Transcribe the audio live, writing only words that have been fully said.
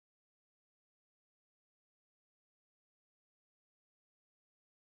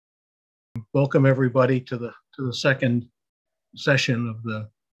welcome everybody to the second session of the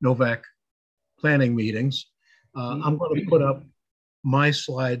NOVAC planning meetings. I'm going to put up my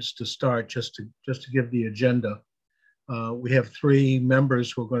slides to start, just to give the agenda. We have three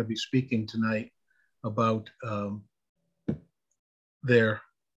members who are going to be speaking tonight about their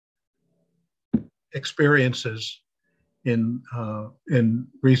experiences in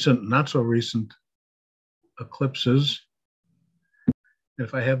recent, not so recent eclipses.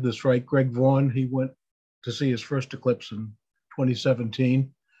 If I have this right, Greg Vaughan, he went to see his first eclipse in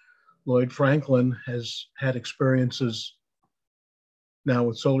 2017. Lloyd Franklin has had experiences now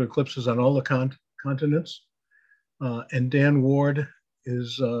with solar eclipses on all the continents. And Dan Ward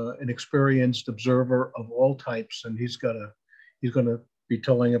is an experienced observer of all types, and he's going to be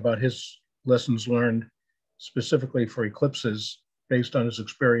telling about his lessons learned specifically for eclipses based on his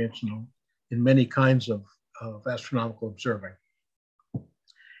experience in many kinds of astronomical observing.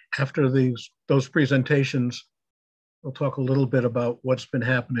 After those presentations, we'll talk a little bit about what's been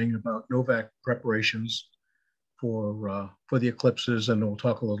happening about NOVAC preparations for the eclipses, and we'll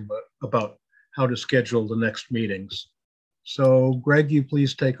talk a little bit about how to schedule the next meetings. So, Greg, you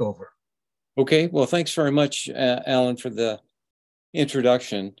please take over. Okay, well, thanks very much, Alan, for the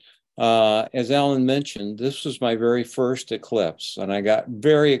introduction. As Alan mentioned, this was my very first eclipse, and I got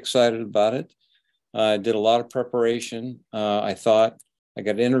very excited about it. I did a lot of preparation. I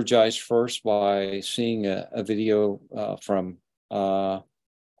got energized first by seeing a video from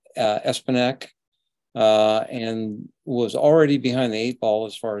Espenek, and was already behind the 8 ball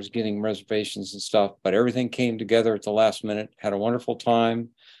as far as getting reservations and stuff, but everything came together at the last minute. Had a wonderful time,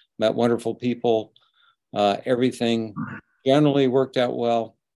 met wonderful people. Everything generally worked out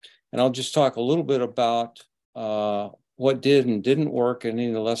well. And I'll just talk a little bit about what did and didn't work, and any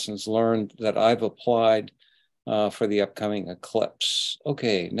of the lessons learned that I've applied for the upcoming eclipse.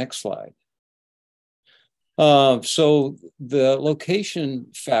 Okay, next slide. So the location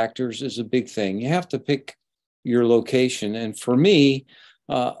factors is a big thing. You have to pick your location. And for me,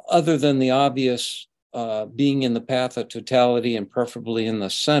 other than the obvious being in the path of totality and preferably in the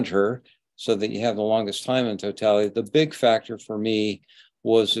center so that you have the longest time in totality, the big factor for me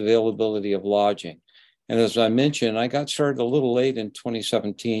was availability of lodging. And as I mentioned, I got started a little late in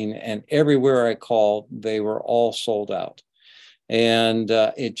 2017, and everywhere I called, they were all sold out. And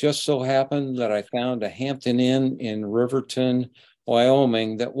it just so happened that I found a Hampton Inn in Riverton,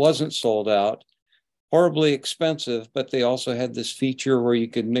 Wyoming that wasn't sold out, horribly expensive, but they also had this feature where you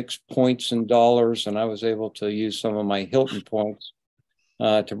could mix points and dollars, and I was able to use some of my Hilton points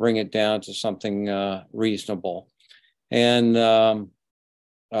to bring it down to something reasonable. And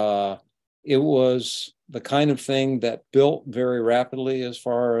it was the kind of thing that built very rapidly as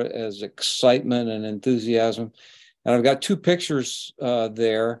far as excitement and enthusiasm. And I've got 2 pictures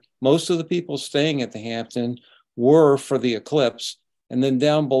there. Most of the people staying at the Hampton were for the eclipse. And then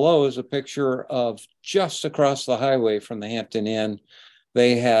down below is a picture of just across the highway from the Hampton Inn.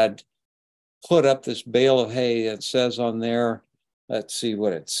 They had put up this bale of hay that says on there, let's see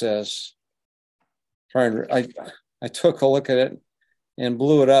what it says. I took a look at it and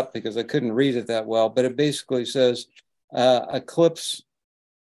blew it up because I couldn't read it that well, but it basically says Eclipse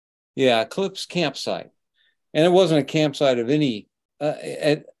campsite. And it wasn't a campsite of any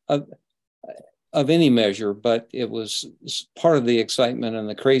measure, but it was part of the excitement and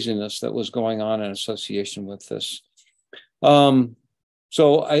the craziness that was going on in association with this.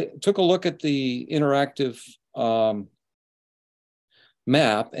 So I took a look at the interactive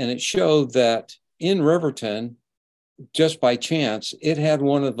map, and it showed that in Riverton, just by chance, it had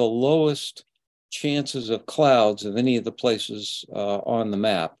one of the lowest chances of clouds of any of the places on the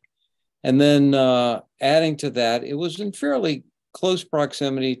map. And then adding to that, it was in fairly close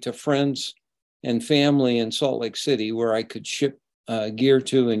proximity to friends and family in Salt Lake City, where I could ship gear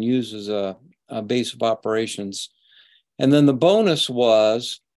to and use as a base of operations. And then the bonus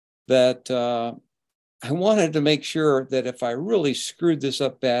was that I wanted to make sure that if I really screwed this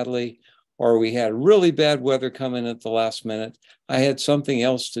up badly, or we had really bad weather coming at the last minute, I had something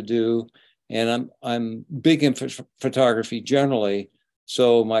else to do. And I'm big in photography generally.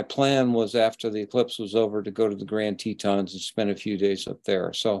 So my plan was, after the eclipse was over, to go to the Grand Tetons and spend a few days up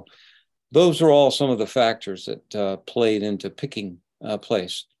there. So those are all some of the factors that played into picking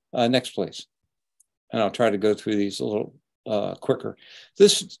place. Next, please. And I'll try to go through these a little quicker.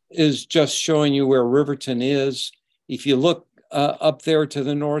 This is just showing you where Riverton is. If you look up there to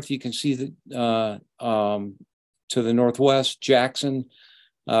the north, you can see that to the northwest, Jackson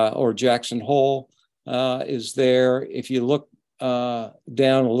or Jackson Hole is there. If you look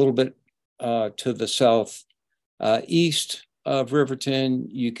down a little bit to the south east of Riverton,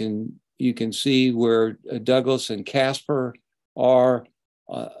 you can you can see where Douglas and Casper are.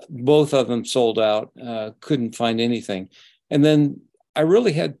 Both of them sold out, couldn't find anything. And then I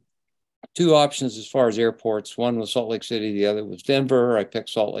really had two options as far as airports. One was Salt Lake City, the other was Denver. I picked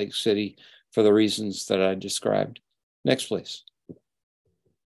Salt Lake City for the reasons that I described. Next, please.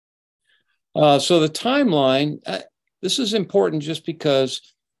 So the timeline, this is important just because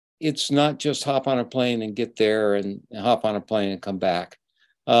it's not just hop on a plane and get there and hop on a plane and come back.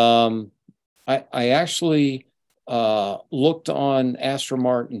 I actually looked on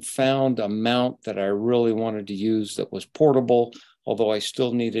Astromart and found a mount that I really wanted to use that was portable, although I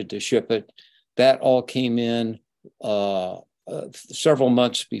still needed to ship it. That all came in several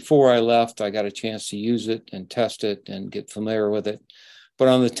months before I left. I got a chance to use it and test it and get familiar with it. But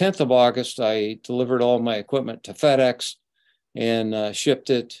on the 10th of August, I delivered all my equipment to FedEx and shipped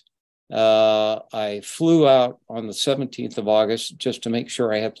it. I flew out on the 17th of August just to make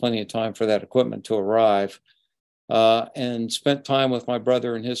sure I had plenty of time for that equipment to arrive, and spent time with my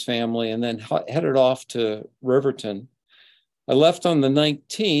brother and his family, and then headed off to Riverton. I left on the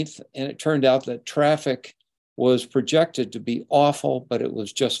 19th, and it turned out that traffic was projected to be awful, but it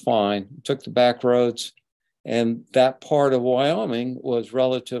was just fine. Took the back roads, and that part of Wyoming was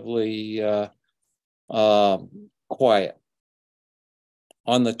relatively quiet.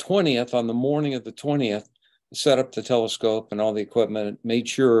 On the 20th, on the morning of the 20th, set up the telescope and all the equipment, made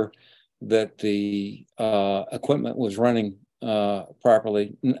sure that the equipment was running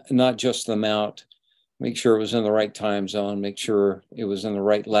properly, not just the mount, make sure it was in the right time zone, make sure it was in the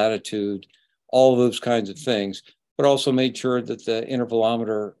right latitude, all of those kinds of things, but also made sure that the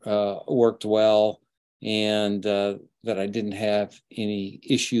intervalometer worked well and that I didn't have any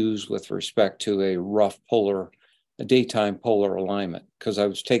issues with respect to a rough polar, a daytime polar alignment, because I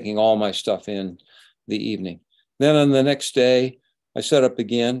was taking all my stuff in the evening. Then on the next day, I set up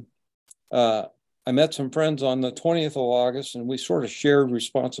again. I met some friends on the 20th of August, and we sort of shared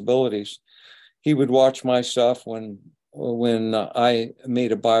responsibilities. He would watch my stuff when I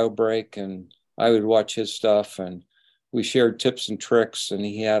made a bio break, and I would watch his stuff, and we shared tips and tricks. And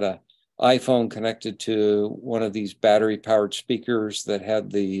he had an iPhone connected to one of these battery-powered speakers that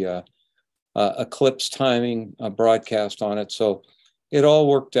had the Eclipse timing broadcast on it. So it all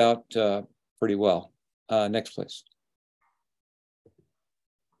worked out pretty well. Next, please.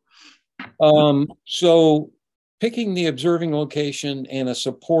 So picking the observing location and a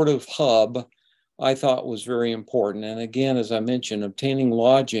supportive hub, I thought was very important. And again, as I mentioned, obtaining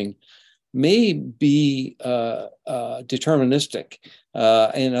lodging may be deterministic.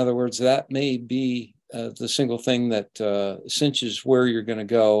 In other words, that may be the single thing that cinches where you're going to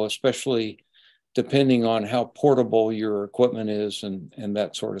go, especially depending on how portable your equipment is and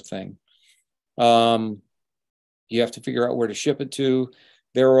that sort of thing. You have to figure out where to ship it to.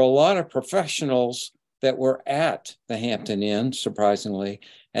 There were a lot of professionals that were at the Hampton Inn, surprisingly,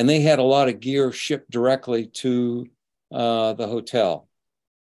 and they had a lot of gear shipped directly to the hotel.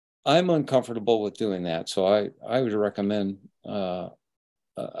 I'm uncomfortable with doing that, so I would recommend a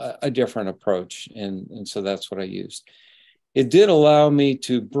different approach, and so that's what I used. It did allow me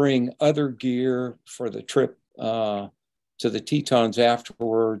to bring other gear for the trip to the Tetons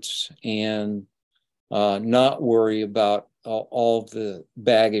afterwards and not worry about all the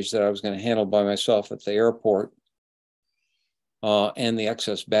baggage that I was going to handle by myself at the airport and the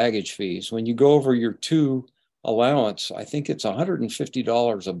excess baggage fees. When you go over your two allowance, I think it's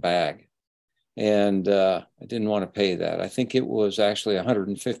 $150 a bag. And I didn't want to pay that. I think it was actually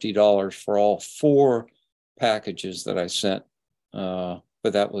 $150 for all 4 packages that I sent, but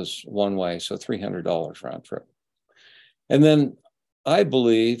that was one way, so $300 round trip. And then I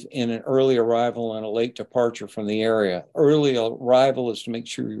believe in an early arrival and a late departure from the area. Early arrival is to make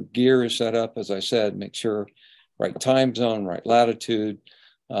sure your gear is set up, as I said, make sure right time zone, right latitude,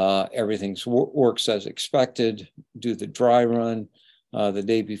 everything works as expected, do the dry run the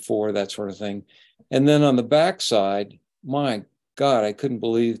day before, that sort of thing. And then on the backside, my God, I couldn't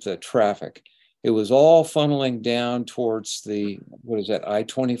believe the traffic. It was all funneling down towards the, what is that,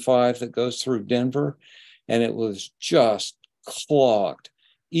 I-25 that goes through Denver. And it was just clogged,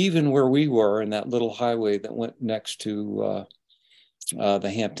 even where we were in that little highway that went next to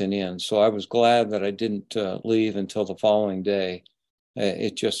the Hampton Inn. So I was glad that I didn't leave until the following day.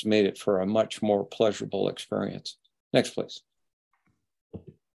 It just made it for a much more pleasurable experience. Next, please.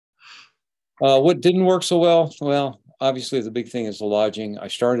 What didn't work so well? Well, obviously the big thing is the lodging. I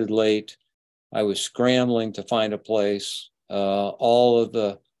started late. I was scrambling to find a place. All of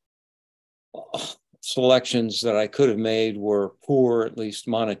the selections that I could have made were poor, at least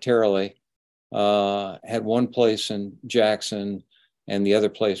monetarily. Had one place in Jackson and the other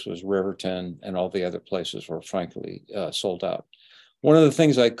place was Riverton, and all the other places were frankly sold out. One of the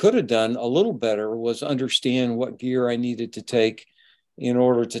things I could have done a little better was understand what gear I needed to take in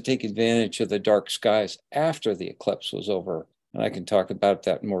order to take advantage of the dark skies after the eclipse was over. And I can talk about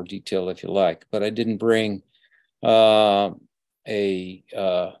that in more detail if you like, but I didn't bring a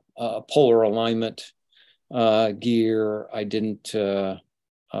polar alignment gear. I didn't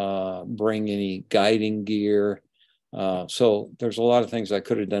bring any guiding gear. So there's a lot of things I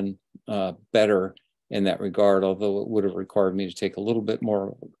could have done better in that regard, although it would have required me to take a little bit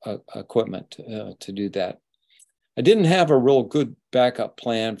more equipment to do that. I didn't have a real good backup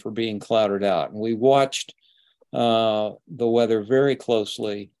plan for being clouded out. And we watched the weather very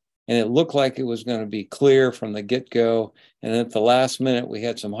closely, and it looked like it was going to be clear from the get-go. And at the last minute, we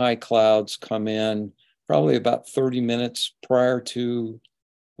had some high clouds come in, probably about 30 minutes prior to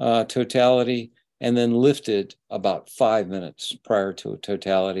totality, and then lifted about 5 minutes prior to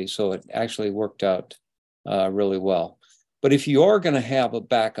totality. So it actually worked out really well. But if you are going to have a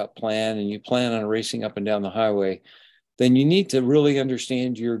backup plan and you plan on racing up and down the highway, then you need to really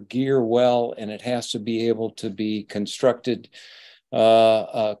understand your gear well, and it has to be able to be constructed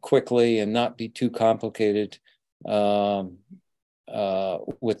quickly and not be too complicated with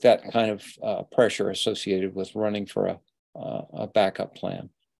that kind of pressure associated with running for a backup plan.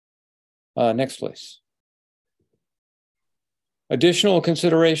 Next, please. Additional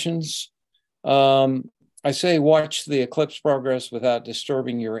considerations. I say watch the eclipse progress without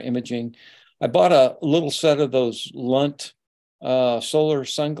disturbing your imaging. I bought a little set of those Lunt solar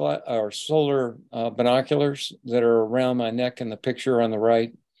binoculars that are around my neck in the picture on the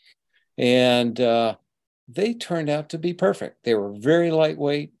right. And they turned out to be perfect. They were very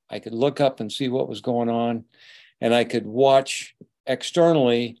lightweight. I could look up and see what was going on, and I could watch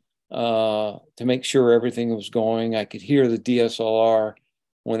externally to make sure everything was going. I could hear the DSLR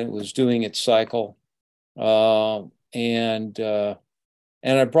when it was doing its cycle. And I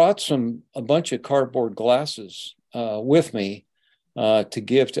brought a bunch of cardboard glasses with me to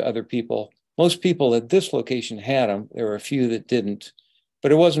give to other people. Most people at this location had them. There were a few that didn't,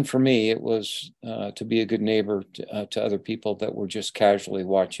 but it wasn't for me. It was to be a good neighbor to other people that were just casually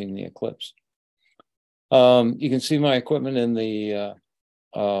watching the eclipse. You can see my equipment in the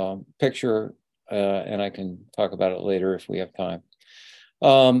picture, and I can talk about it later if we have time.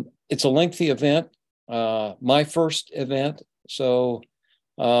 It's a lengthy event. My first event, so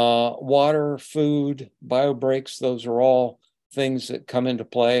water, food, bio breaks, those are all things that come into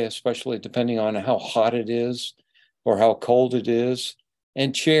play, especially depending on how hot it is or how cold it is.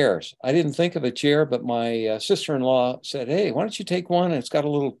 And chairs. I didn't think of a chair, but my sister-in-law said, hey, why don't you take one? And it's got a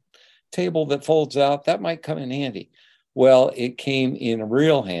little table that folds out. That might come in handy. Well, it came in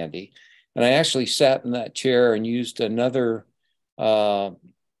real handy. And I actually sat in that chair and used another DSLR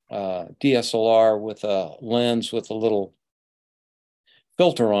with a lens with a little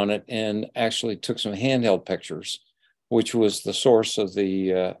filter on it, and actually took some handheld pictures, which was the source of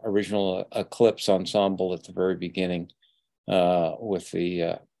the original Eclipse ensemble at the very beginning with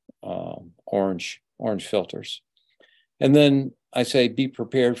the orange filters. And then I say, be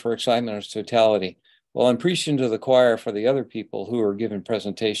prepared for excitement of totality. Well, I'm preaching to the choir for the other people who are giving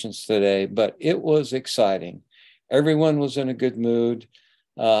presentations today, but it was exciting. Everyone was in a good mood.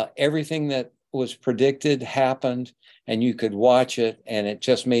 Everything that was predicted happened, and you could watch it, and it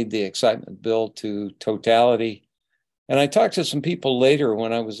just made the excitement build to totality. And I talked to some people later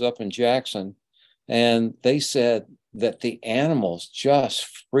when I was up in Jackson, and they said that the animals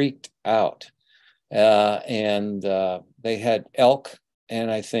just freaked out. And they had elk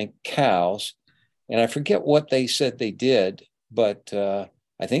and I think cows, and I forget what they said they did, but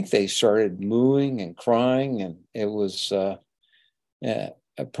I think they started mooing and crying, and it was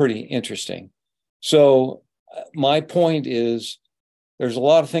pretty interesting. So my point is, there's a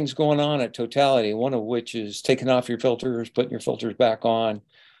lot of things going on at totality, one of which is taking off your filters, putting your filters back on,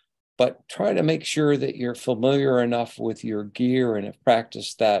 but try to make sure that you're familiar enough with your gear and have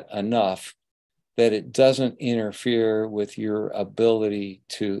practiced that enough that it doesn't interfere with your ability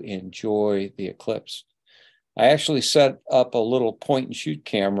to enjoy the eclipse. I actually set up a little point and shoot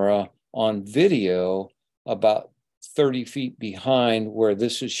camera on video about 30 feet behind where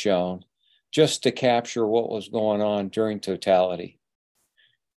this is shown, just to capture what was going on during totality.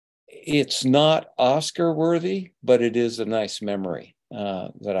 It's not Oscar worthy, but it is a nice memory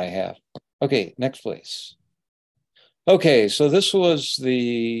that I have. Okay, next please. Okay, so this was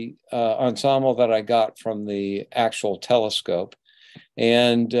the ensemble that I got from the actual telescope.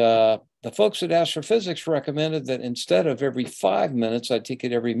 And the folks at Astrophysics recommended that instead of every 5 minutes, I take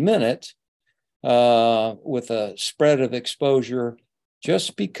it every minute with a spread of exposure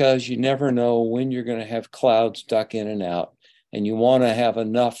just because you never know when you're going to have clouds duck in and out, and you want to have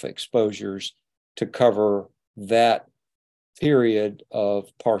enough exposures to cover that period of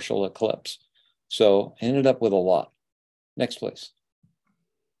partial eclipse. So ended up with a lot. Next, please.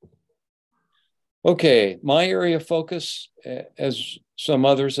 Okay, my area of focus, as some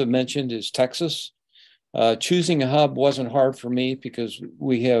others have mentioned, is Texas. Choosing a hub wasn't hard for me because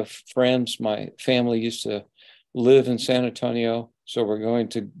we have friends. My family used to live in San Antonio, so we're going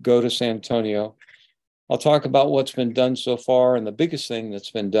to go to San Antonio. I'll talk about what's been done so far, and the biggest thing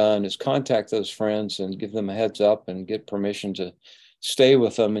that's been done is contact those friends and give them a heads up and get permission to stay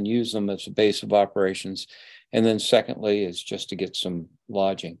with them and use them as a base of operations. And then secondly is just to get some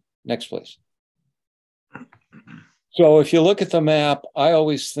lodging. Next, please. So if you look at the map, I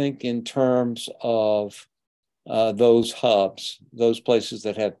always think in terms of those hubs, those places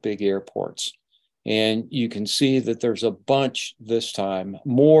that have big airports. And you can see that there's a bunch this time,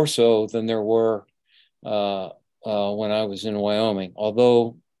 more so than there were when I was in Wyoming,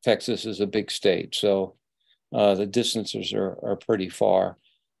 although Texas is a big state. So the distances are pretty far.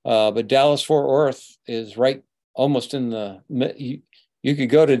 But Dallas-Fort Worth is right almost in the, you could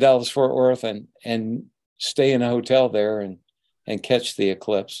go to Dallas-Fort Worth and stay in a hotel there and catch the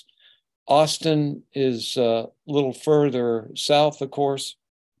eclipse. Austin is a little further south, of course.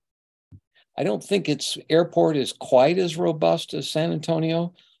 I don't think its airport is quite as robust as San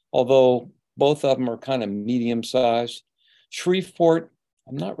Antonio, although both of them are kind of medium sized. Shreveport,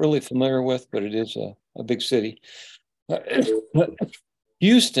 I'm not really familiar with, but it is a big city.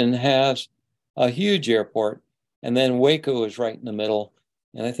 Houston has a huge airport, and then Waco is right in the middle.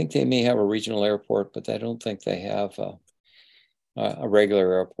 And I think they may have a regional airport, but I don't think they have a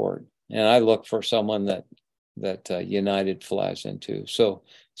regular airport. And I look for someone that United flies into. So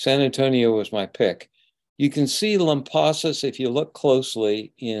San Antonio was my pick. You can see Lampasas, if you look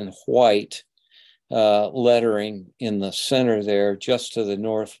closely, in white lettering in the center there, just to the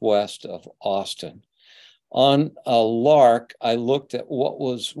northwest of Austin. On a lark, I looked at what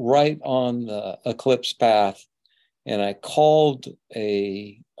was right on the eclipse path, and I called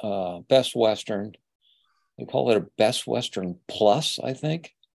a Best Western. They call it a Best Western Plus, I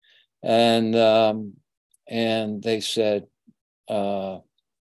think. And they said, we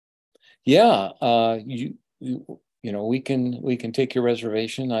can take your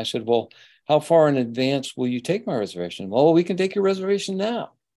reservation. I said, well, how far in advance will you take my reservation? Well, we can take your reservation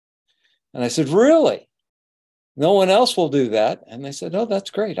now. And I said, really? No one else will do that. And they said, oh, that's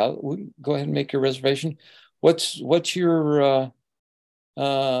great. We'll go ahead and make your reservation. What's your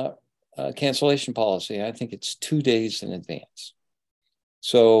cancellation policy? I think it's 2 days in advance.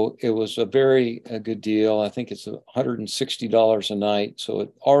 So it was a very good deal. I think it's $160 a night. So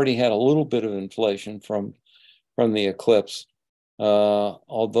it already had a little bit of inflation from the eclipse.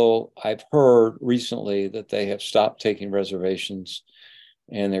 Although I've heard recently that they have stopped taking reservations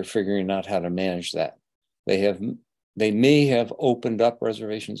and they're figuring out how to manage that. They may have opened up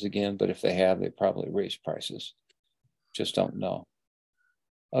reservations again, but if they have, they probably raised prices. Just don't know.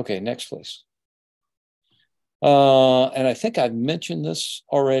 Okay, next, please. And I think I've mentioned this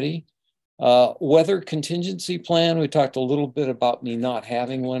already. Weather contingency plan, we talked a little bit about me not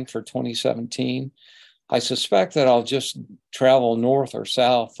having one for 2017. I suspect that I'll just travel north or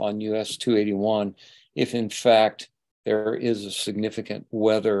south on US 281 if in fact there is a significant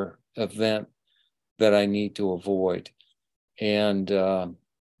weather event that I need to avoid. And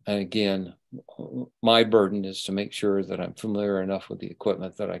again, my burden is to make sure that I'm familiar enough with the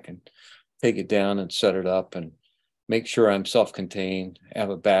equipment that I can take it down and set it up and make sure I'm self-contained,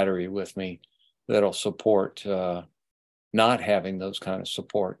 have a battery with me that'll support not having those kind of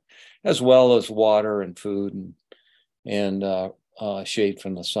support, as well as water and food and shade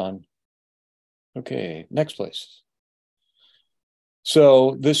from the sun. Okay, next please.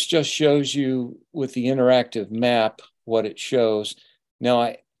 So this just shows you with the interactive map what it shows. Now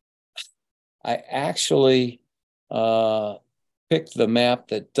I actually picked the map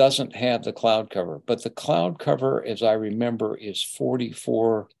that doesn't have the cloud cover, but the cloud cover, as I remember, is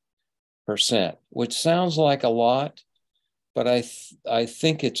 44%, which sounds like a lot, but I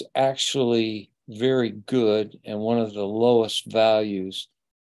think it's actually very good and one of the lowest values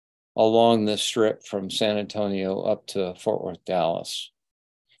along this strip from San Antonio up to Fort Worth, Dallas.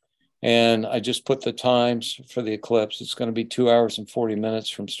 And I just put the times for the eclipse. It's going to be 2 hours and 40 minutes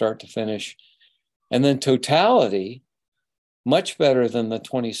from start to finish. And then totality, much better than the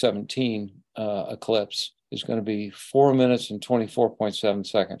 2017 eclipse, is going to be 4 minutes and 24.7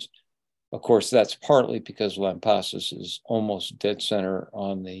 seconds. Of course, that's partly because Lampasas is almost dead center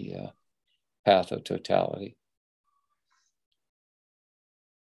on the path of totality.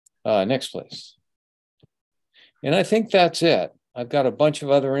 Next, please. And I think that's it. I've got a bunch of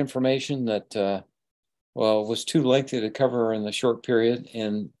other information that, well, was too lengthy to cover in the short period.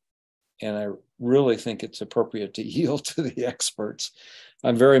 And I really think it's appropriate to yield to the experts.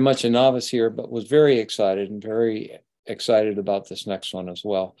 I'm very much a novice here, but was very excited about this next one as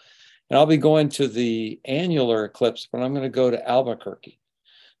well. And I'll be going to the annular eclipse, but I'm going to go to Albuquerque.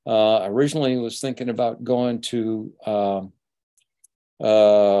 Originally was thinking about going to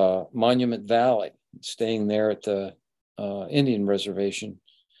Monument Valley, staying there at the Indian reservation,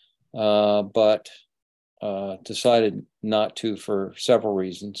 but decided not to for several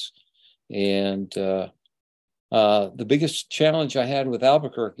reasons. And the biggest challenge I had with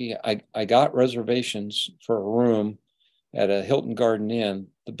Albuquerque, I got reservations for a room at a Hilton Garden Inn.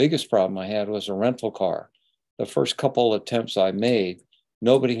 The biggest problem I had was a rental car. The first couple attempts I made,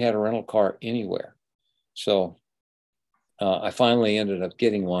 nobody had a rental car anywhere. So I finally ended up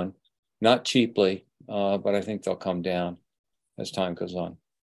getting one, not cheaply, but I think they'll come down as time goes on.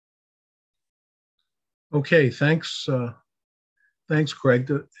 Okay, thanks. Thanks, Greg.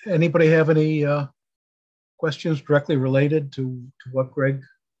 Anybody have any questions directly related to what Greg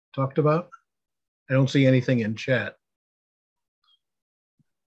talked about? I don't see anything in chat.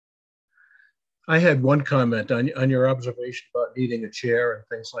 I had one comment on your observation about needing a chair and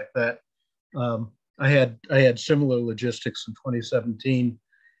things like that. I had similar logistics in 2017,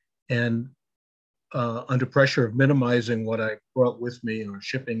 and under pressure of minimizing what I brought with me or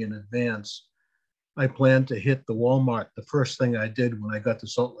shipping in advance, I planned to hit the Walmart the first thing I did when I got to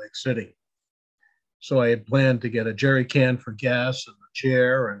Salt Lake City. So I had planned to get a jerry can for gas and a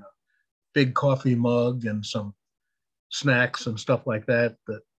chair and a big coffee mug and some snacks and stuff like that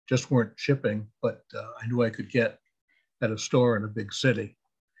that just weren't shipping, but I knew I could get at a store in a big city.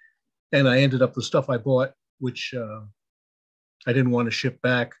 And I ended up the stuff I bought, which I didn't want to ship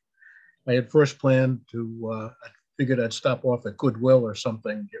back. I had first planned to, I figured I'd stop off at Goodwill or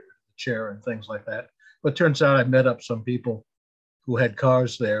something, get rid of the chair and things like that. But it turns out I met up some people who had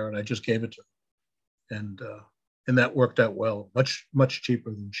cars there, and I just gave it to them. And that worked out well, much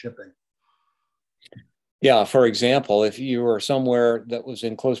cheaper than shipping. Yeah, for example, if you were somewhere that was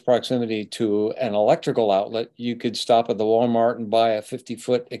in close proximity to an electrical outlet, you could stop at the Walmart and buy a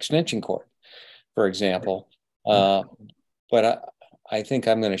 50-foot extension cord, for example. But I think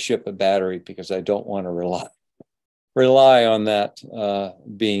I'm going to ship a battery because I don't want to rely on that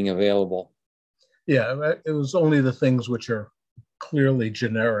being available. Yeah, it was only the things which are clearly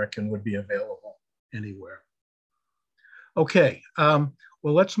generic and would be available anywhere. Okay.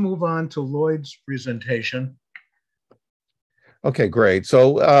 Well, let's move on to Lloyd's presentation. Okay, great.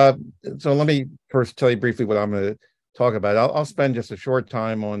 So let me first tell you briefly what I'm going to talk about. I'll spend just a short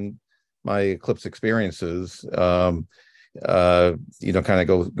time on my Eclipse experiences. Kind of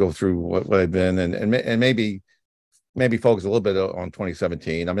go through what I've been and maybe focus a little bit on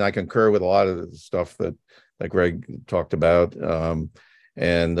 2017. I mean, I concur with a lot of the stuff that Greg talked about,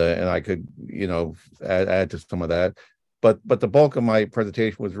 and I could add to some of that. But the bulk of my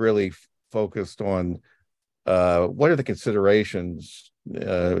presentation was really focused on what are the considerations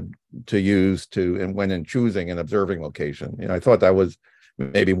to use and when in choosing an observing location. I thought that was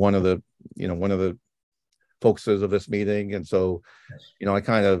maybe one of the focuses of this meeting, and so I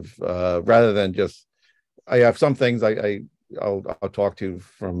kind of rather than just I have some things I'll talk to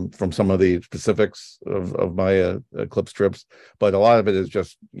from some of the specifics of my Eclipse trips, but a lot of it is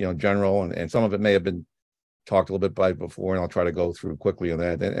just general, and some of it may have been talked a little bit by before, and I'll try to go through quickly on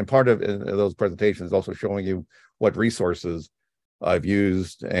that. And part of those presentations is also showing you what resources I've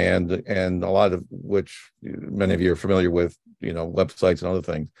used, and a lot of which many of you are familiar with, websites and other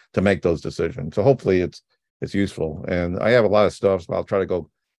things to make those decisions. So hopefully it's useful. And I have a lot of stuff, so I'll try to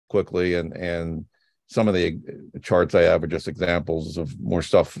go quickly. And some of the charts I have are just examples of more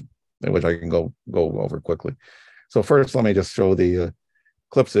stuff which I can go over quickly. So first, let me just show the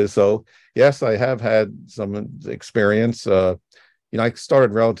eclipses. So yes, I have had some experience. I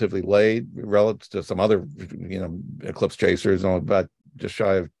started relatively late relative to some other, eclipse chasers. About just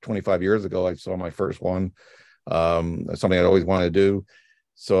shy of 25 years ago, I saw my first one. Something I'd always wanted to do.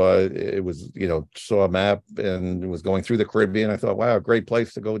 So it was, saw a map and was going through the Caribbean. I thought, wow, great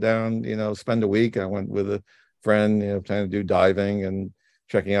place to go down, spend a week. I went with a friend, trying to do diving and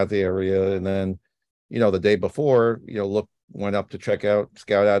checking out the area. And then, the day before, went up to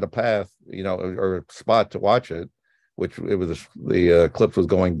scout out a path, or a spot to watch it, which it was the eclipse was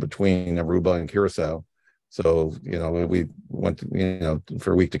going between Aruba and Curacao. So, we went,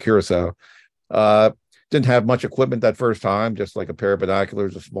 for a week to Curacao. Didn't have much equipment that first time, just like a pair of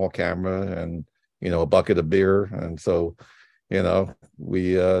binoculars, a small camera, and, a bucket of beer. And so,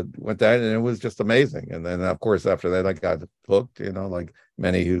 we went that, and it was just amazing. And then, of course, after that, I got hooked, like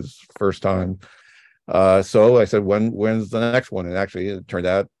many whose first time. So I said, when's the next one? And actually, it turned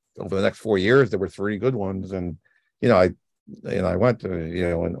out over the next 4 years, there were 3 good ones. And, I went to,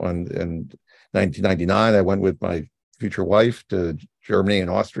 in 1999, I went with my future wife to Germany and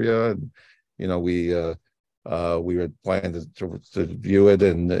Austria. And, we were planning to view it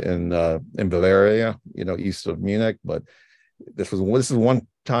in Bavaria, east of Munich. But this is one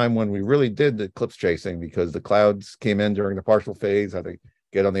time when we really did the eclipse chasing, because the clouds came in during the partial phase, had to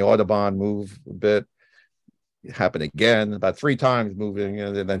get on the Autobahn, move a bit. It happened again about 3 times moving,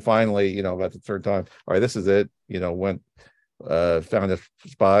 and then finally, about the 3rd time, all right, this is it. Went found a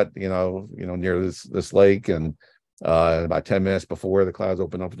spot, near this lake, and about 10 minutes before the clouds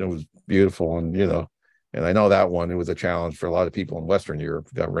opened up, and it was beautiful. And and I know that one, it was a challenge for a lot of people in Western Europe,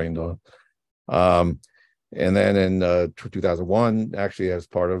 got rained on. And then in 2001, actually, as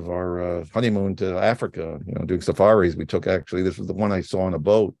part of our honeymoon to Africa, doing safaris, this was the one I saw on a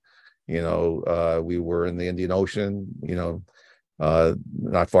boat. We were in the Indian Ocean,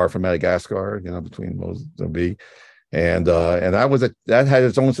 not far from Madagascar, between Mozambique. And that had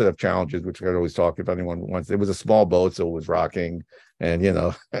its own set of challenges, which I could always talk if anyone wants. It was a small boat, so it was rocking,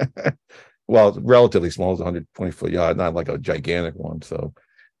 and well, relatively small, it was a 120-foot yacht, not like a gigantic one. So,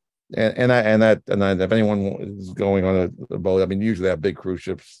 and if anyone is going on a boat, I mean, usually they have big cruise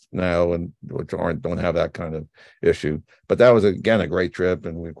ships now, and which don't have that kind of issue. But that was again a great trip,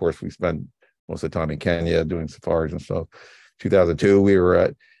 and of course we spent most of the time in Kenya doing safaris and stuff. 2002, we were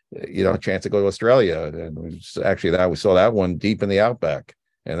at a chance to go to Australia, and we saw that one deep in the outback,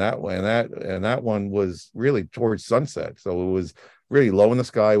 and that one was really towards sunset, so it was really low in the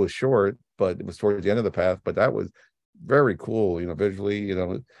sky. It was short, but it was towards the end of the path. But that was very cool, visually,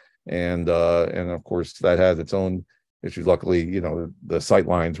 and of course that has its own issues. Luckily, the sight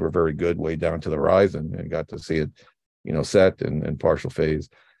lines were very good way down to the horizon, and got to see it, set in partial phase.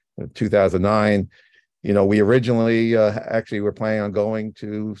 In 2009, we originally actually were planning on going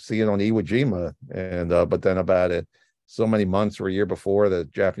to see it on Iwo Jima, and but then about so many months or a year before, the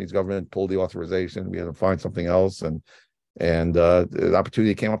Japanese government pulled the authorization. We had to find something else, and the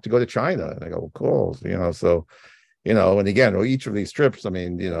opportunity came up to go to China, and I go, well, cool, so. And again, each of these trips, I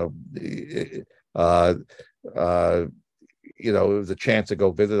mean, it was a chance to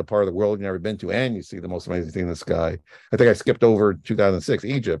go visit a part of the world you've never been to, and you see the most amazing thing in the sky. I think I skipped over 2006,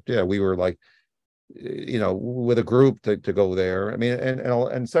 Egypt. Yeah, we were like, with a group to go there. I mean,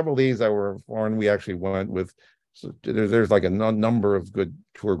 and several of these that were foreign, we actually went with. So there's like a number of good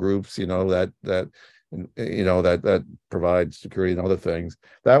tour groups, that provide security and other things.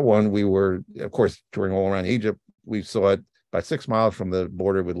 That one, we were, of course, touring all around Egypt. We saw it about 6 miles from the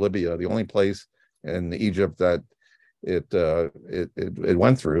border with Libya, the only place in Egypt that it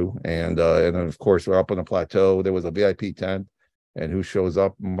went through. And then of course we're up on the plateau. There was a VIP tent, and who shows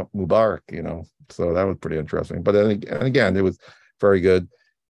up? Mubarak, So that was pretty interesting. But then again, it was very good.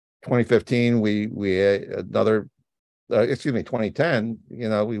 2015, we had another. 2010.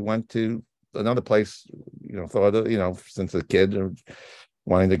 We went to another place. Thought of, since a kid,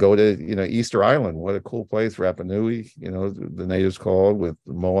 wanting to go to Easter Island. What a cool place, Rapa Nui. The natives call it, with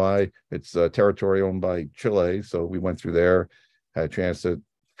Moai. It's a territory owned by Chile, so we went through there. Had a chance to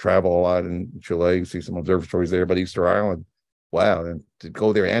travel a lot in Chile, see some observatories there. But Easter Island, wow! And to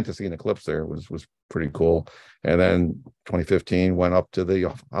go there and to see an eclipse there was pretty cool. And then 2015 went up to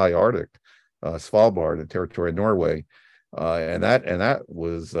the high Arctic, Svalbard, the territory of Norway, and that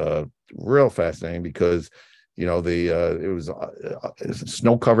was real fascinating, because it was a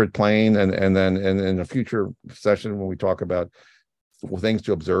snow-covered plain, and then in a future session when we talk about things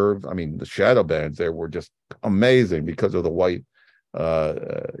to observe, I mean, the shadow bands there were just amazing because of the white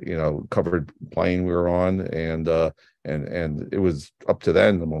covered plain we were on, and it was up to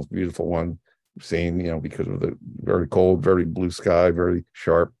then the most beautiful one seen, because of the very cold, very blue sky, very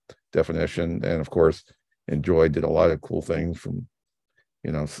sharp definition. And of course did a lot of cool things, from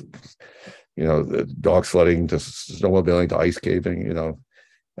dog sledding to snowmobiling to ice caving, and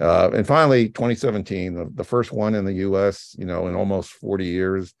finally 2017, the first one in the US, in almost 40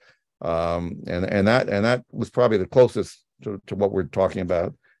 years. And that was probably the closest to what we're talking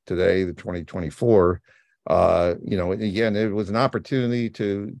about today, the 2024. Again, it was an opportunity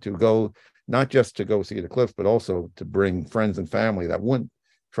to go, not just to go see an eclipse, but also to bring friends and family that wouldn't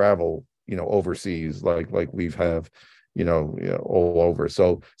travel, overseas like we've have, all over.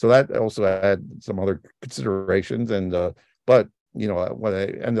 So that also had some other considerations. And but what I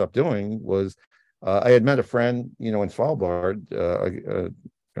ended up doing was, I had met a friend, in Svalbard,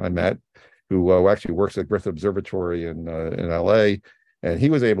 I met, who actually works at Griffith Observatory in LA, and he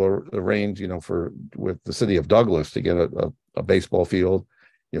was able to arrange, with the city of Douglas to get a baseball field.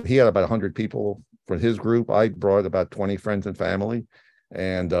 He had about 100 people from his group. I brought about 20 friends and family,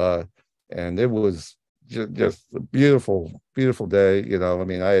 and it was just a beautiful, beautiful day. I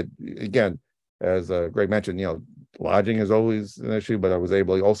mean, I had, again, as Greg mentioned, lodging is always an issue, but I was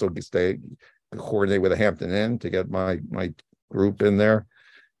able to also coordinate with a Hampton Inn to get my group in there.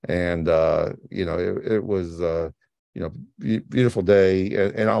 And it was beautiful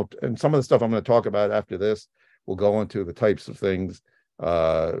day. And some of the stuff I'm going to talk about after this will go into the types of things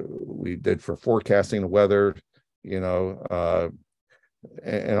we did for forecasting the weather, and I'll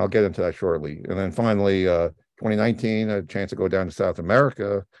get into that shortly. And then finally, 2019, I had a chance to go down to South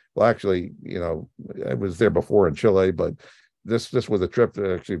America. Well, actually, I was there before in Chile, but this was a trip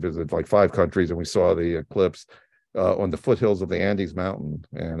to actually visit like 5 countries, and we saw the eclipse on the foothills of the Andes Mountain,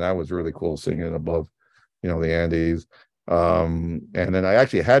 and that was really cool seeing it above, the Andes. And then I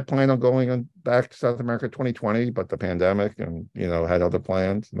actually had planned on going back to South America 2020, but the pandemic and, had other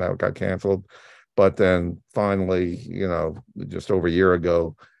plans, and that got canceled. But then finally, just over a year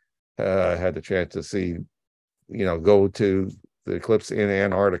ago, I had the chance to see, go to the eclipse in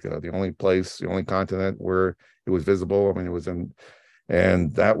Antarctica, the only continent where it was visible. I mean, it was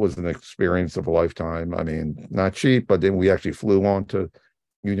and that was an experience of a lifetime. I mean, not cheap, but then we actually flew on to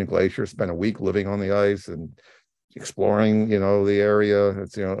Union Glacier, spent a week living on the ice and exploring, the area.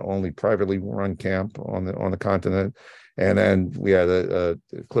 It's only privately run camp on the continent. And then we had a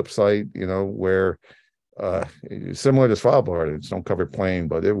eclipse site, where similar to Svalbard, it's no covered plain,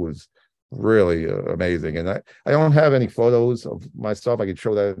 but it was really amazing. And I don't have any photos of myself. I could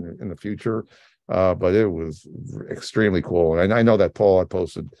show that in the future, but it was extremely cool. And I know that Paul had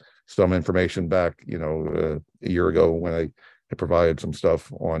posted some information back, a year ago when I provided some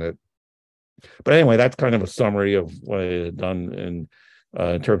stuff on it. But anyway, that's kind of a summary of what I had done in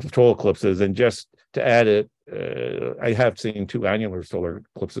terms of total eclipses. And just to add it, I have seen 2 annular solar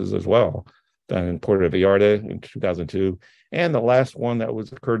eclipses as well, done in Puerto Vallarta in 2002, and the last one that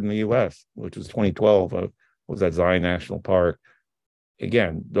occurred in the U.S., which was 2012, was at Zion National Park.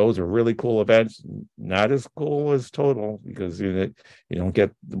 Again, those are really cool events, not as cool as total because you don't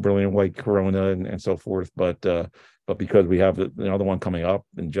get the brilliant white corona and so forth, but because we have another one coming up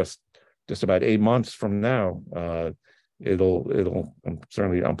in just about 8 months from now, I'm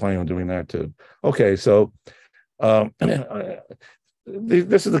planning on doing that too. Okay, so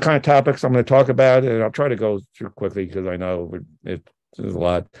this is the kind of topics I'm going to talk about, and I'll try to go through quickly because I know there's a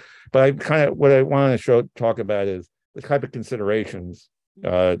lot. But what I want to talk about is the type of considerations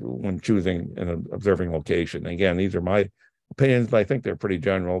when choosing an observing location. Again, these are my opinions, but I think they're pretty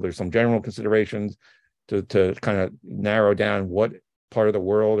general. There's some general considerations to kind of narrow down what part of the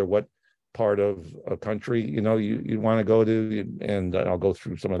world or what part of a country you want to go to, and I'll go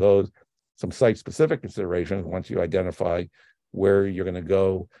through some of those. Some site-specific considerations once you identify where you're going to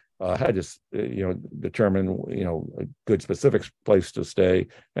go, how to determine a good specific place to stay,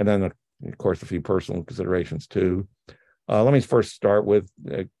 and then of course a few personal considerations too. Let me first start with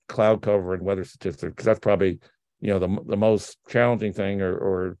cloud cover and weather statistics, because that's probably the most challenging thing,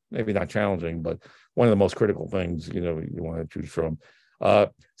 or maybe not challenging, but one of the most critical things you want to choose from.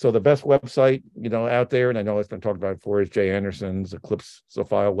 So the best website out there, and I know it's been talked about before, is Jay Anderson's Eclipse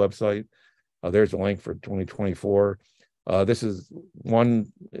file website. There's a link for 2024. This is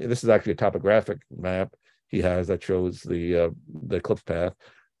actually a topographic map he has that shows the eclipse path,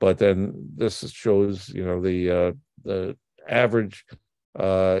 but then this shows the average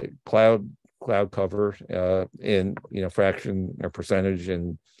cloud cover in fraction or percentage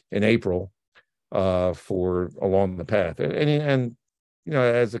in April for along the path, and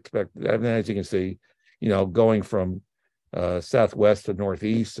as expected, and as you can see, going from southwest to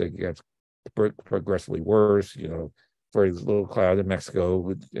northeast, it gets progressively worse. Very little cloud in Mexico,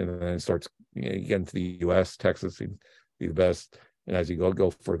 and then it starts getting to the U.S. Texas seems to be the best, and as you go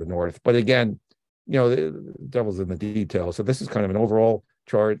further north. But again, the devil's in the details. So this is kind of an overall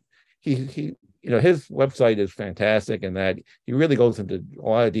chart. He his website is fantastic in that he really goes into a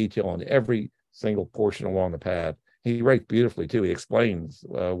lot of detail on every single portion along the path. He writes beautifully too. He explains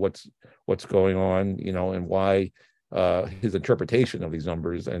what's going on, and why his interpretation of these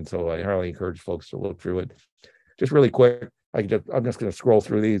numbers. And so I highly encourage folks to look through it. Just really quick, I'm just going to scroll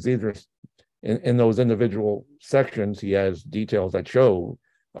through these. These are in those individual sections. He has details that show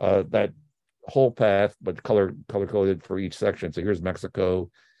that whole path, but color coded for each section. So here's Mexico,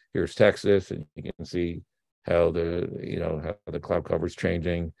 here's Texas, and you can see how the cloud cover is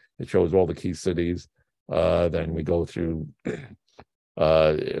changing. It shows all the key cities. Then we go through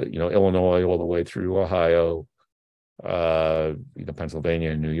Illinois all the way through Ohio,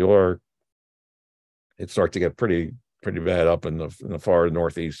 Pennsylvania and New York. It starts to get pretty bad up in the far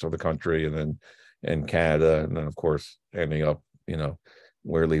northeast of the country, and Canada, and then of course ending up,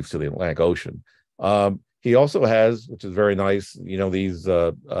 where it leads to the Atlantic Ocean. He also has, which is very nice, these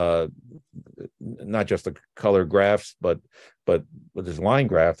not just the color graphs, but this line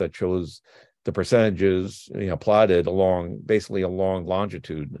graph that shows the percentages, plotted basically along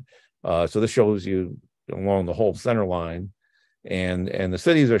longitude. So this shows you along the whole center line, and the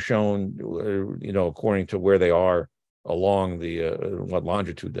cities are shown, according to where they are along the what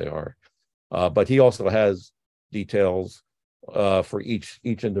longitude they are. But he also has details for each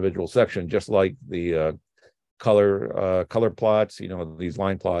individual section, just like the color plots, these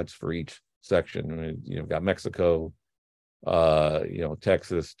line plots for each section. I mean, you've got Mexico,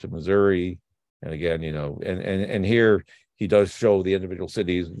 Texas to Missouri, and again, and here he does show the individual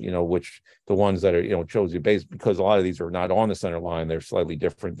cities, which the ones that are, shows you base, because a lot of these are not on the center line. They're slightly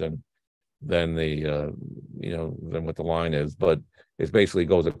different than the than what the line is, but it basically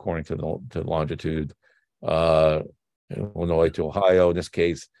goes according to longitude. Illinois to Ohio. In this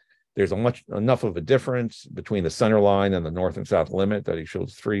case, there's enough of a difference between the center line and the north and south limit that he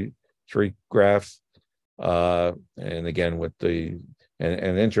shows three graphs. And again, with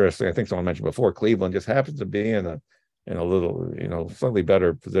and interesting, I think someone mentioned before, Cleveland just happens to be in a little, slightly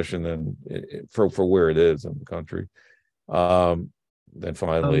better position than for where it is in the country. Then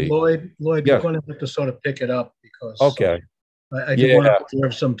finally, Lloyd, yeah. You're going to have to sort of pick it up, because Okay. I do want to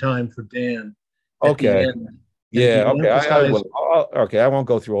reserve some time for Dan. Okay. Yeah. Okay. I will. Okay. I won't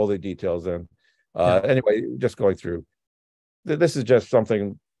go through all the details then. Anyway, just going through. This is just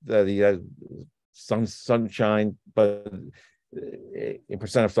something that he has sunshine, but in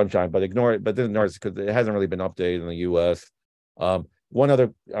percent of sunshine, but ignore it. But then ignore it because it hasn't really been updated in the U.S. One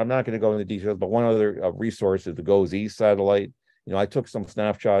other, I'm not going to go into details, but one other resource is the GOES East satellite. I took some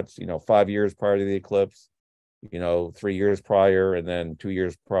snapshots, 5 years prior to the eclipse, 3 years prior, and then 2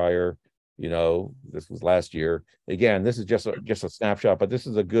 years prior. This was last year. Again, this is just a snapshot, but this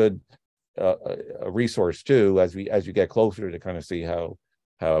is a good a resource too, as you get closer to kind of see how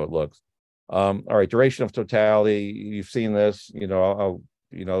it looks. All right, duration of totality. You've seen this. Basically,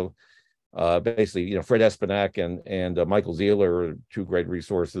 Fred Espenak and Michael Zieler are two great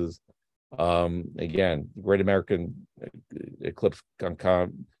resources. Again, Great American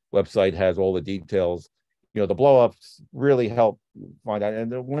Eclipse.com website has all the details. The blow-ups really help find out. And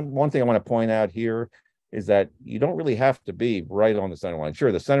the one thing I want to point out here is that you don't really have to be right on the center line.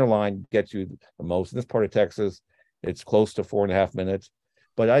 Sure, the center line gets you the most. In this part of Texas, it's close to 4.5 minutes.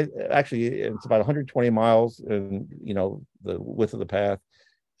 But it's about 120 miles in, the width of the path.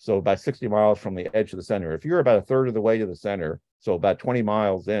 So about 60 miles from the edge of the center. If you're about a third of the way to the center, so about 20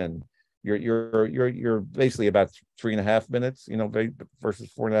 miles in, you're basically about 3.5 minutes,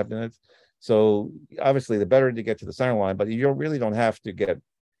 versus 4.5 minutes. So obviously the better to get to the center line, but you really don't have to get,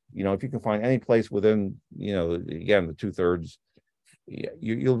 if you can find any place within, again, the 2/3,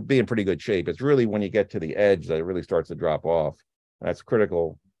 you'll be in pretty good shape. It's really when you get to the edge that it really starts to drop off. And that's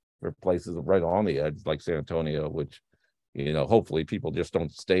critical for places right on the edge, like San Antonio, which, hopefully people just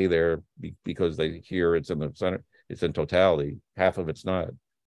don't stay there because they hear it's in the center, it's in totality. Half of it's not.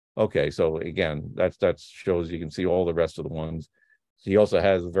 Okay, so again, that shows you can see all the rest of the ones. He also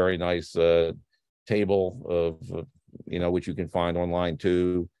has a very nice table of, which you can find online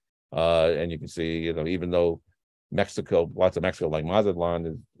too. And you can see, even though Mexico, lots of Mexico, like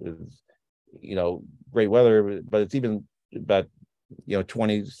Mazatlan is great weather, but it's even about,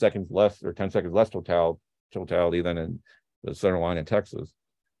 20 seconds less or 10 seconds less totality than in the center line in Texas.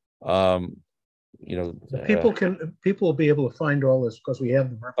 People will be able to find all this because we have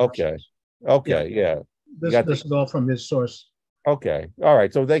the references. Okay. Yeah. This is all from his source. Okay. All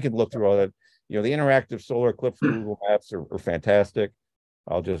right. So they can look through all that. The interactive solar eclipse Google Maps are fantastic.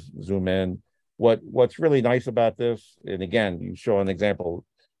 I'll just zoom in. What's really nice about this, and again, you show an example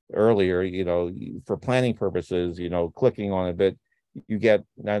earlier, for planning purposes, clicking on a bit, you get,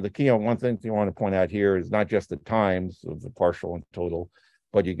 now the key on one thing you want to point out here is not just the times of the partial and total,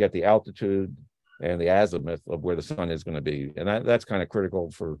 but you get the altitude and the azimuth of where the sun is going to be. And that's kind of critical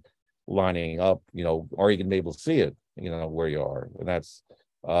for lining up, or you can be able to see it, where you are. And that's,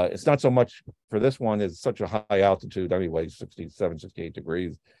 it's not so much for this one, it's such a high altitude anyway, 67, 68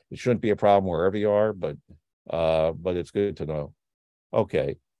 degrees. It shouldn't be a problem wherever you are, but it's good to know.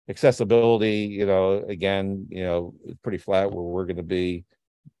 Okay. Accessibility, again, it's pretty flat where we're going to be.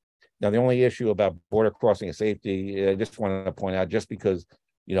 Now, the only issue about border crossing and safety, I just want to point out, just because,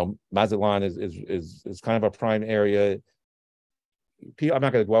 Mazatlan is kind of a prime area, I'm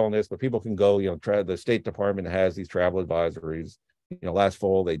not going to dwell on this, but people can go, the State Department has these travel advisories. Last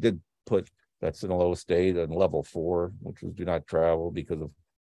fall, they did put that Sinaloa State on level 4, which was do not travel because of,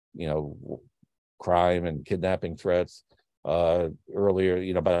 crime and kidnapping threats.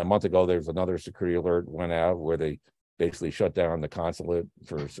 Earlier, about a month ago, there's another security alert went out where they basically shut down the consulate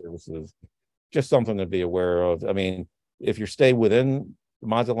for services. Just something to be aware of. I mean, if you stay within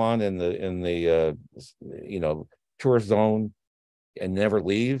Mazatlan in the tourist zone and never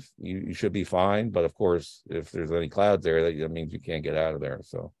leave, you should be fine. But of course, if there's any clouds there, that means you can't get out of there.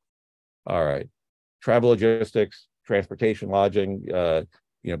 So, all right, travel logistics, transportation, lodging.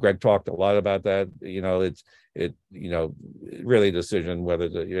 Greg talked a lot about that. Really a decision whether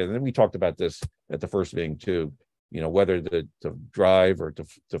to. And then we talked about this at the first meeting too. Whether to drive or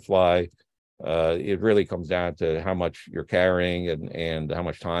to fly. It really comes down to how much you're carrying and how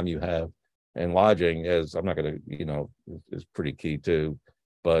much time you have. And lodging, as I'm not going to, is pretty key too.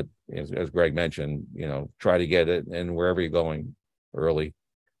 But as Greg mentioned, try to get it and wherever you're going early.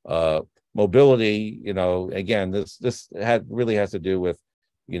 Mobility, again, this really has to do with,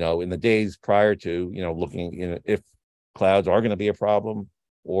 in the days prior to, looking, if clouds are going to be a problem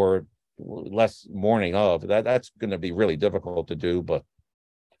or less morning of, that's going to be really difficult to do. But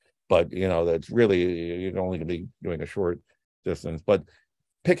that's really, you're only going to be doing a short distance. But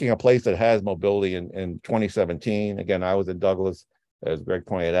picking a place that has mobility in 2017, again, I was in Douglas, as Greg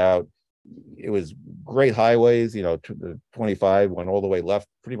pointed out. It was great highways, the 25 went all the way left,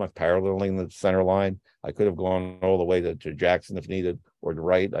 pretty much paralleling the center line. I could have gone all the way to Jackson if needed, or the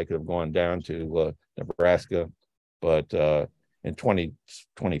right. I could have gone down to Nebraska. But in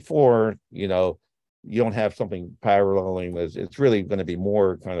 2024, you don't have something paralleling. It's really going to be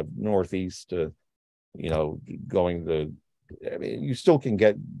more kind of northeast to, going the. I mean, you still can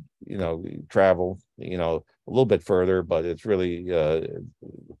get, travel, a little bit further, but it's really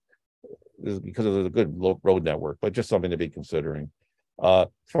because of the good road network, but just something to be considering. As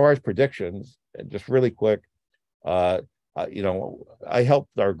far as predictions, just really quick, I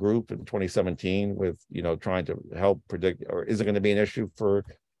helped our group in 2017 with, trying to help predict, or is it going to be an issue for,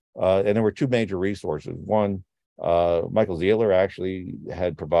 and there were two major resources. One, Michael Zeeler actually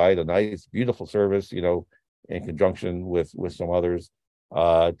had provided a nice, beautiful service, in conjunction with some others,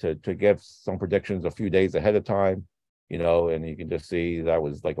 to give some predictions a few days ahead of time, and you can just see that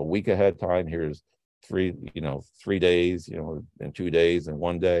was like a week ahead of time. Here's 3 days, and 2 days and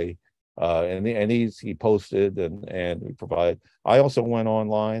 1 day. And he posted and we provide. I also went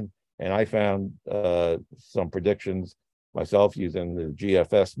online and I found some predictions myself using the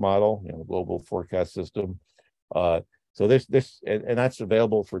GFS model, global forecast system. So this and that's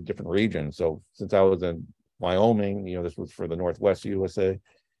available for different regions. So since I was in Wyoming, this was for the Northwest USA.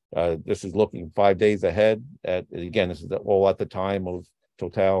 This is looking 5 days ahead again, this is all at the time of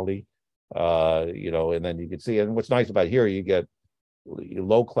totality, and then you can see, and what's nice about here, you get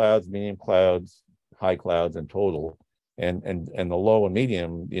low clouds, medium clouds, high clouds, and total, and the low and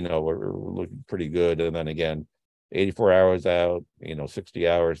medium, are looking pretty good. And then again, 84 hours out, 60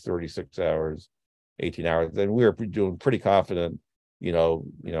 hours, 36 hours, 18 hours. Then we were doing pretty confident.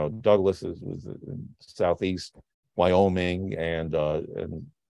 Douglas was in southeast Wyoming, and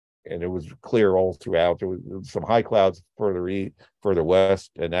it was clear all throughout. There was some high clouds further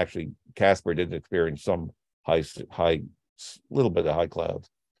west, and actually Casper did experience some little bit of high clouds.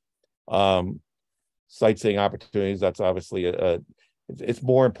 Sightseeing opportunities, that's obviously it's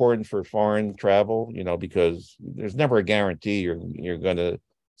more important for foreign travel, because there's never a guarantee you're going to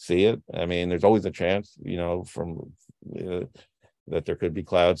see it. I mean, there's always a chance, from that there could be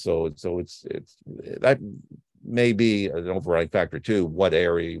clouds. So it's that may be an overriding factor too, what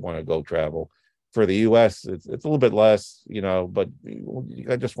area you want to go travel. For the US, it's a little bit less, but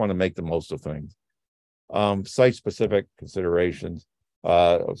I just want to make the most of things. Site-specific considerations.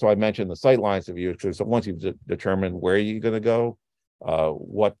 So I mentioned the sight lines of use. So once you've determined where you're going to go,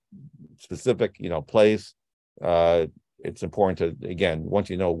 what specific, place, it's important to, again, once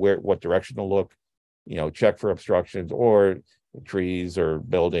you know what direction to look, check for obstructions or trees or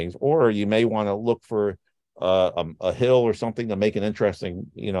buildings, or you may want to look for a hill or something to make an interesting,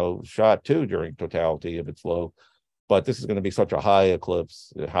 shot too during totality if it's low. But this is going to be such a high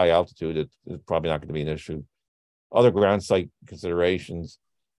eclipse, high altitude, it's probably not going to be an issue. Other ground site considerations,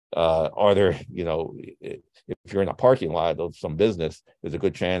 are there, if you're in a parking lot of some business, there's a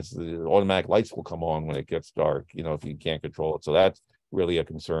good chance the automatic lights will come on when it gets dark, if you can't control it. So that's really a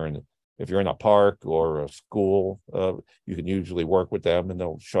concern. If you're in a park or a school, you can usually work with them and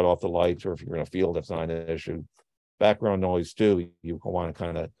they'll shut off the lights, or if you're in a field, that's not an issue. Background noise too, you want to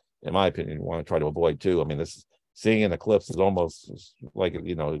kind of, in my opinion, you want to try to avoid too. I mean, this seeing an eclipse is almost like,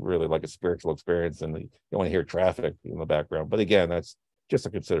 you know, really like a spiritual experience, and you want to hear traffic in the background. But again, that's just a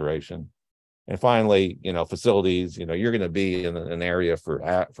consideration. And finally, you know, facilities, you know, you're going to be in an area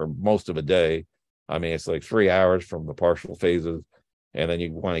for most of a day. I mean, it's like 3 hours from the partial phases. And then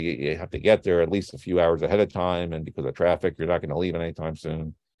you have to get there at least a few hours ahead of time. And because of traffic, you're not going to leave anytime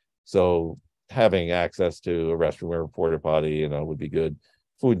soon. So having access to a restroom or a porta potty, you know, would be good.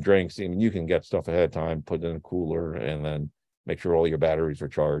 Food and drinks, I mean, you can get stuff ahead of time, put it in a cooler, and then make sure all your batteries are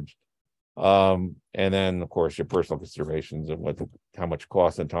charged. And then, of course, your personal considerations and how much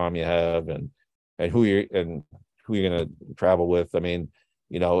cost and time you have, and who you're going to travel with. I mean,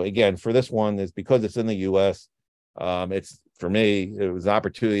 you know, again, for this one, is because it's in the U.S. It's, for me, it was an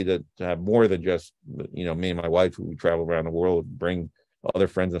opportunity to have more than just, you know, me and my wife, who we travel around the world, bring other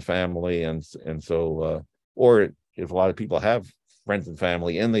friends and family, and so or if a lot of people have friends and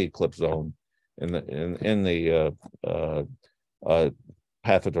family in the eclipse zone, in the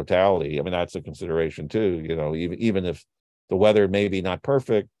path of totality. I mean, that's a consideration too. You know, even if the weather may be not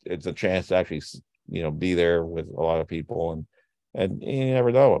perfect, it's a chance to actually, you know, be there with a lot of people, and you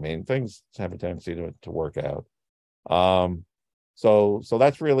never know. I mean, things have a tendency to work out. So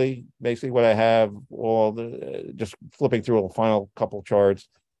that's really basically what I have. Just flipping through a final couple charts.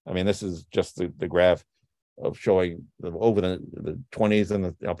 I mean, this is just the graph of showing over the 20s and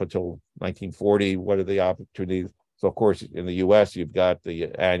up until 1940, what are the opportunities. So of course, in the US, you've got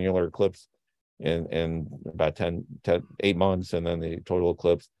the annular eclipse in about 8 months, and then the total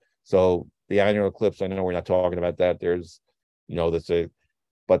eclipse. So the annular eclipse, I know we're not talking about that. There's, you know,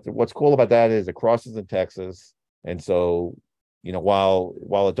 but what's cool about that is it crosses in Texas. And so, you know,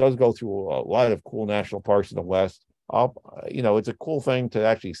 while it does go through a lot of cool national parks in the West, you know, it's a cool thing to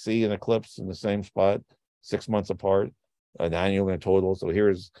actually see an eclipse in the same spot 6 months apart, an annual and a total. So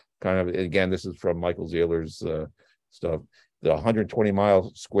here's kind of, again, this is from Michael Zieler's stuff, the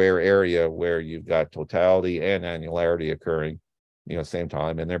 120-mile square area where you've got totality and annularity occurring, you know, same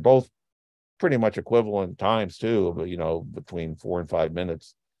time. And they're both pretty much equivalent times too, but, you know, between 4 and 5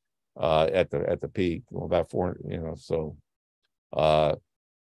 minutes at the peak, well, about 4, you know. So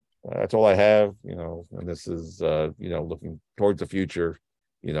that's all I have, you know, and this is, you know, looking towards the future,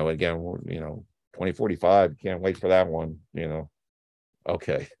 you know, again, you know, 2045, can't wait for that one, you know.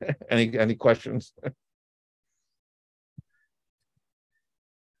 Okay. Any questions?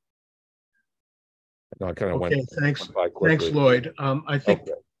 No, I kind of Okay, thanks, Lloyd. I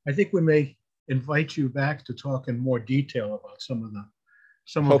think we may invite you back to talk in more detail about some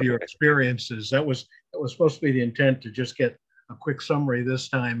of your experiences. That was supposed to be the intent, to just get a quick summary this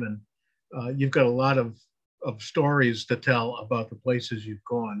time, and you've got a lot of stories to tell about the places you've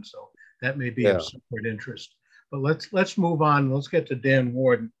gone, so that may be of separate interest. But let's move on. Let's get to Dan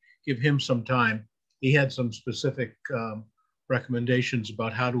Ward and give him some time. He had some specific recommendations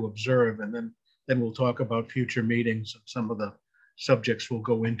about how to observe, and then we'll talk about future meetings and some of the subjects we'll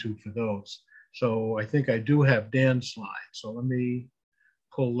go into for those. So I think I do have Dan's slides. So let me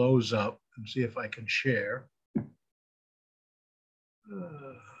pull those up and see if I can share.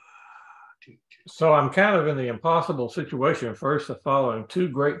 So I'm kind of in the impossible situation, first of following 2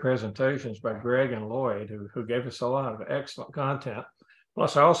 great presentations by Greg and Lloyd, who gave us a lot of excellent content.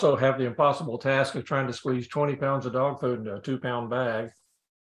 Plus, I also have the impossible task of trying to squeeze 20 pounds of dog food into a 2-pound bag.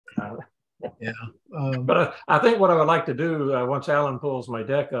 But I think what I would like to do once Alan pulls my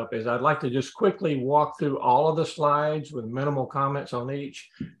deck up is I'd like to just quickly walk through all of the slides with minimal comments on each,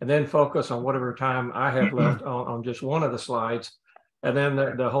 and then focus on whatever time I have left on just one of the slides. And then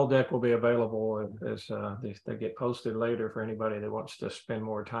the whole deck will be available as they get posted later for anybody that wants to spend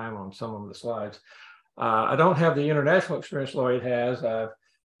more time on some of the slides. I don't have the international experience Lloyd has.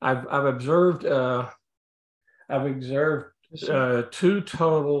 I've observed 2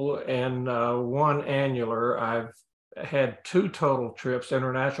 total and 1 annular. I've had 2 total trips,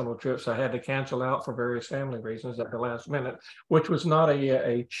 international trips, I had to cancel out for various family reasons at the last minute, which was not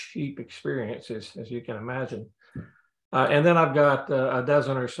a cheap experience, as you can imagine. And then I've got a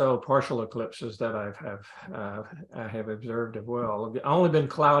dozen or so partial eclipses that I have observed as well. I've only been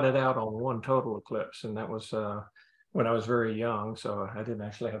clouded out on 1 total eclipse, and that was when I was very young, so I didn't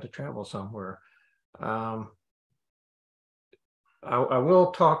actually have to travel somewhere. I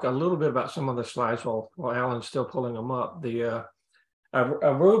will talk a little bit about some of the slides while Alan's still pulling them up. The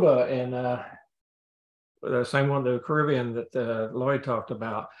Aruba and the same one, the Caribbean that Lloyd talked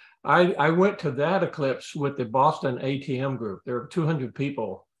about. I went to that eclipse with the Boston ATM group. There were 200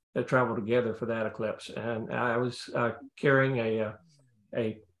 people that traveled together for that eclipse, and I was carrying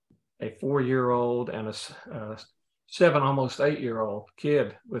a 4-year-old and a 7, almost 8-year-old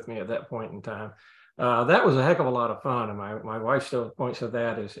kid with me at that point in time. That was a heck of a lot of fun. And my wife still points to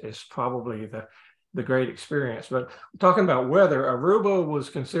that as probably the great experience. But talking about weather, Aruba was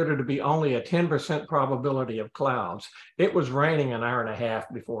considered to be only a 10% probability of clouds. It was raining an hour and a half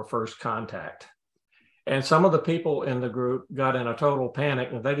before first contact. And some of the people in the group got in a total panic,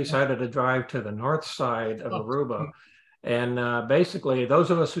 and they decided to drive to the north side of Aruba. And basically,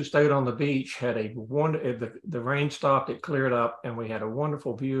 those of us who stayed on the beach had the rain stopped, it cleared up, and we had a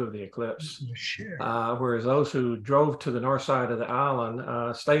wonderful view of the eclipse. Whereas those who drove to the north side of the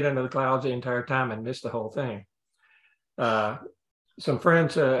island stayed under the clouds the entire time and missed the whole thing. Some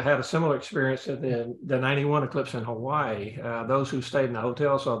friends had a similar experience at the 91 eclipse in Hawaii. Those who stayed in the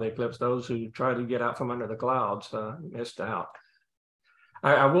hotel saw the eclipse. Those who tried to get out from under the clouds missed out.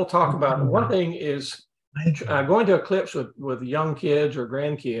 I will talk about, one thing is going to eclipse with young kids or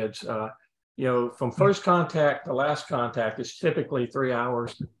grandkids, from first contact to last contact is typically 3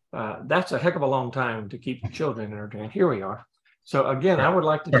 hours. That's a heck of a long time to keep the children entertained. Here we are. So again, I would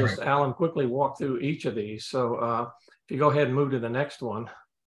like to just, Alan, quickly walk through each of these. So if you go ahead and move to the next one.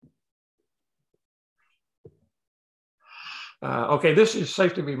 Okay, this is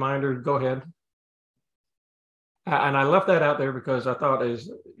safety reminder. Go ahead. And I left that out there because I thought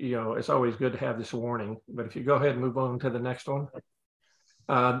it's always good to have this warning. But if you go ahead and move on to the next one.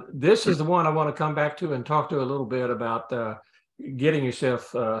 This is the one I want to come back to and talk to a little bit about getting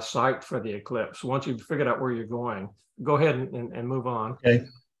yourself psyched for the eclipse. Once you've figured out where you're going, go ahead and move on. Okay.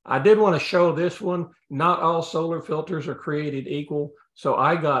 I did want to show this one. Not all solar filters are created equal. So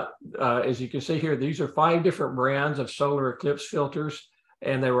I got, as you can see here, these are 5 different brands of solar eclipse filters,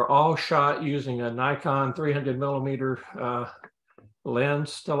 and they were all shot using a Nikon 300 millimeter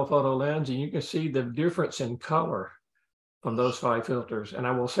lens, telephoto lens, and you can see the difference in color from those 5 filters. And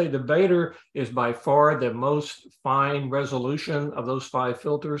I will say the Beta is by far the most fine resolution of those 5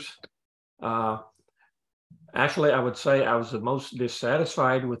 filters. Actually, I would say I was the most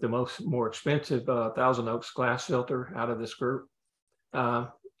dissatisfied with the more expensive Thousand Oaks glass filter out of this group.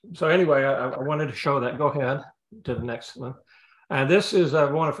 So anyway, I wanted to show that. Go ahead to the next one. And this is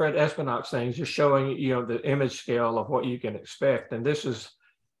one of Fred Espinock's things, just showing the image scale of what you can expect. And this is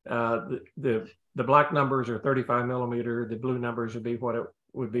the black numbers are 35 millimeter. The blue numbers would be what it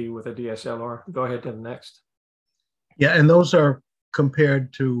would be with a DSLR. Go ahead to the next. Yeah, and those are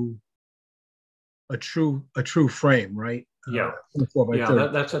compared to a true frame, right? Yeah,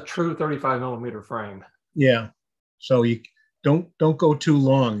 that's a true 35 millimeter frame. Yeah, so you don't go too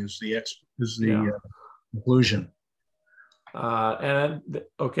long is the conclusion. And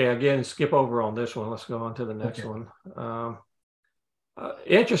okay, again, skip over on this one. Let's go on to the next one.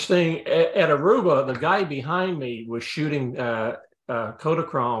 Interesting, at Aruba, the guy behind me was shooting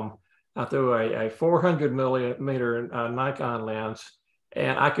Kodachrome through a 400 millimeter Nikon lens.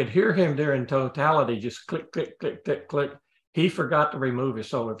 And I could hear him there in totality, just click, click, click, click, click. He forgot to remove his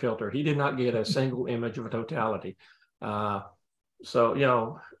solar filter. He did not get a single image of a totality.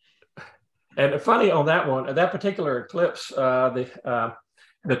 So, and funny on that one, that particular eclipse, the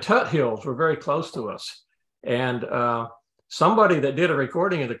Tut Hills were very close to us. And somebody that did a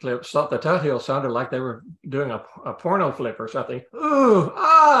recording of the eclipse thought the Tut Hills sounded like they were doing a porno flip or something. Ooh,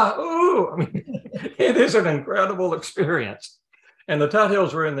 ah, ooh. I mean, it is an incredible experience. And the Tut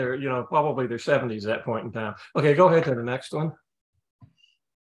Hills were in their, probably their 70s at that point in time. Okay, go ahead to the next one.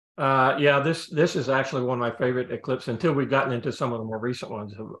 Yeah, this is actually one of my favorite eclipses until we've gotten into some of the more recent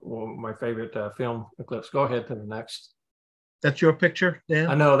ones. My favorite film eclipse. Go ahead to the next. That's your picture, Dan?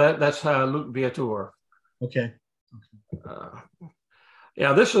 I know that's Luc Viator. Okay.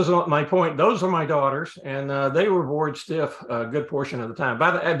 Yeah, this is my point. Those are my daughters, and they were bored stiff a good portion of the time.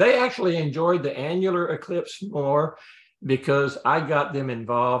 They actually enjoyed the annular eclipse more because I got them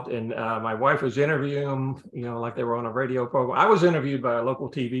involved, and my wife was interviewing them, like they were on a radio program. I was interviewed by a local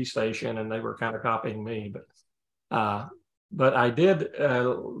TV station, and they were kind of copying me. But I did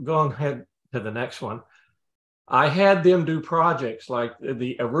go ahead to the next one. I had them do projects like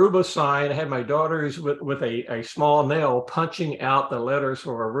the Aruba sign. I had my daughters with a small nail punching out the letters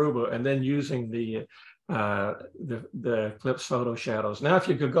for Aruba, and then using the eclipse photo shadows. Now, if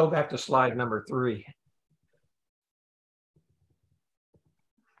you could go back to slide number 3.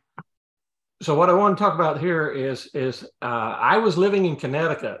 So what I want to talk about here is I was living in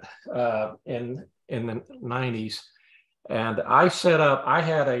Connecticut in the 90s, and I set up. I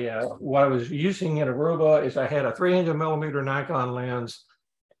had what I was using in Aruba is I had a 300 millimeter Nikon lens,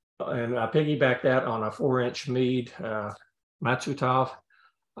 and I piggybacked that on a 4-inch Meade Matsutov,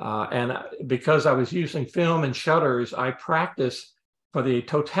 and because I was using film and shutters, I practiced for the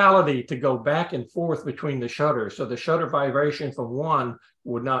totality to go back and forth between the shutters. So the shutter vibration from one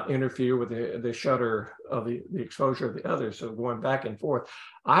would not interfere with the shutter of the exposure of the other. So going back and forth,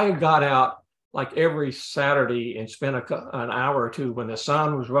 I got out like every Saturday and spent an hour or two when the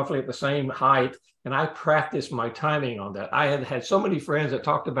sun was roughly at the same height. And I practiced my timing on that. I had so many friends that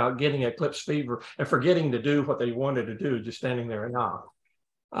talked about getting eclipse fever and forgetting to do what they wanted to do, just standing there and out.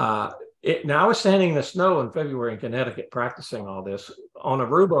 Now I was standing in the snow in February in Connecticut practicing all this. On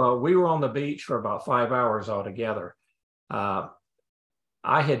Aruba, we were on the beach for about 5 hours altogether. I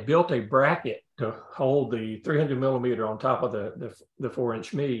had built a bracket to hold the 300 millimeter on top of the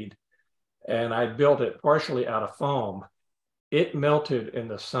 4-inch Meade, and I built it partially out of foam. It melted in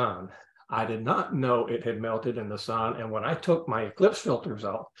the sun. I did not know it had melted in the sun, and when I took my eclipse filters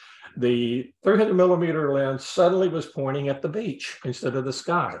off, the 300 millimeter lens suddenly was pointing at the beach instead of the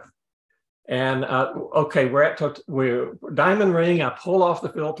sky. And okay, we're diamond ring. I pull off the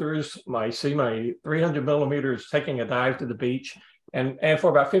filters. I see my 300 millimeters taking a dive to the beach. And for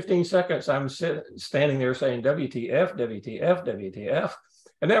about 15 seconds, I'm standing there saying, WTF, WTF, WTF.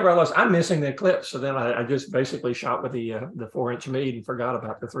 And then I realized I'm missing the eclipse. So then I just basically shot with the 4-inch Meade and forgot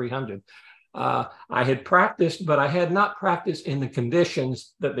about the 300. I had practiced, but I had not practiced in the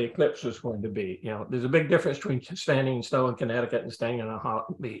conditions that the eclipse was going to be. You know, there's a big difference between standing in snow in Connecticut and standing on a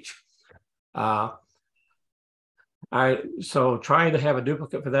hot beach. So trying to have a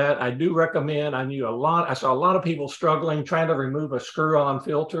duplicate for that, I do recommend. I saw a lot of people struggling trying to remove a screw-on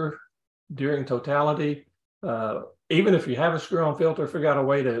filter during totality. Even if you have a screw-on filter, figure out a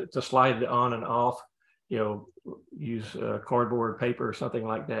way to slide it on and off. You know, use cardboard, paper, or something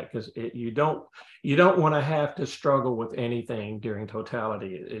like that, because you don't want to have to struggle with anything during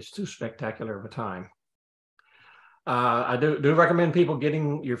totality. It's too spectacular of a time. I do recommend people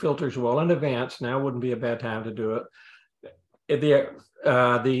getting your filters well in advance. Now wouldn't be a bad time to do it.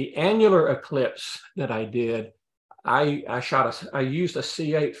 The annular eclipse that I did, I used a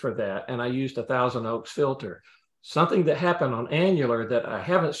C8 for that, and I used a Thousand Oaks filter. Something that happened on annular that I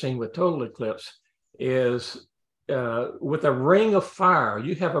haven't seen with total eclipse is with a ring of fire,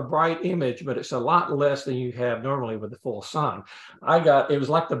 you have a bright image, but it's a lot less than you have normally with the full sun. It was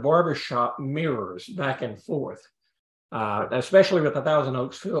like the barbershop mirrors back and forth. Especially with the Thousand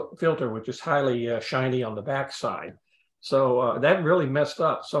Oaks filter, which is highly shiny on the backside. So that really messed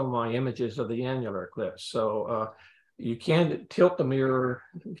up some of my images of the annular eclipse. So you can tilt the mirror,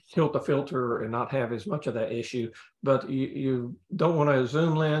 tilt the filter, and not have as much of that issue. But you don't want a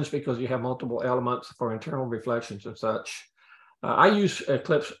zoom lens because you have multiple elements for internal reflections and such. I use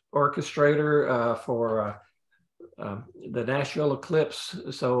Eclipse Orchestrator for the Nashville eclipse.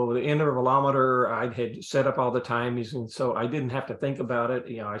 So the intervalometer, I had set up all the timings, and so I didn't have to think about it.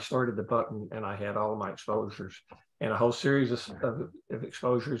 You know, I started the button and I had all of my exposures and a whole series of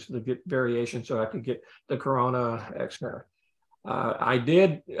exposures to get variation so I could get the corona extra.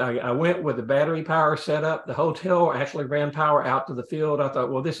 I went with the battery power setup. The hotel actually ran power out to the field. I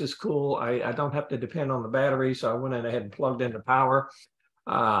thought, well, this is cool. I don't have to depend on the battery. So I went in ahead and plugged into power.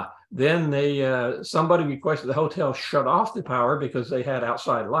 Then somebody requested the hotel shut off the power because they had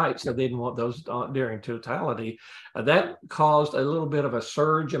outside lights. They didn't want those during totality. That caused a little bit of a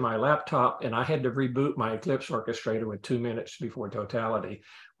surge in my laptop, and I had to reboot my Eclipse Orchestrator with 2 minutes before totality,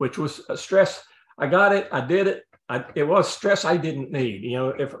 which was a stress. I got it. I did it. It was stress I didn't need. You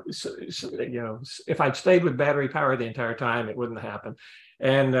know, if I'd stayed with battery power the entire time, it wouldn't happen.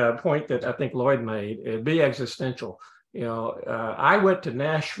 And a point that I think Lloyd made, it'd be existential. You know, I went to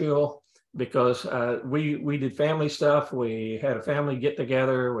Nashville because we did family stuff. We had a family get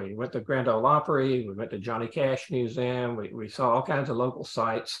together. We went to Grand Ole Opry. We went to Johnny Cash Museum. We saw all kinds of local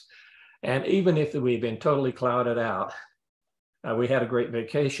sites. And even if we'd been totally clouded out, we had a great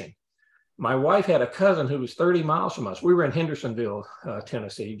vacation. My wife had a cousin who was 30 miles from us. We were in Hendersonville,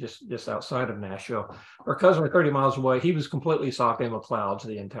 Tennessee, just outside of Nashville. Her cousin was 30 miles away. He was completely socked in with clouds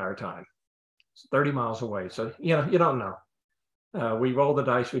the entire time. 30 miles away. So, you know, you don't know. We roll the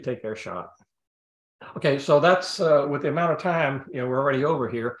dice, we take their shot. Okay, so that's with the amount of time, you know, we're already over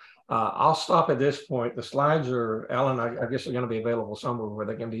here. I'll stop at this point. The slides are, Alan, I guess they're going to be available somewhere where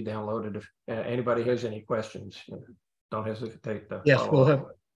they can be downloaded. If anybody has any questions, don't hesitate to yes, follow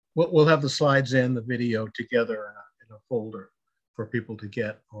up. we'll have the slides and the video together in a folder for people to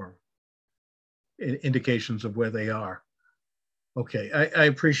get, or indications of where they are. Okay, I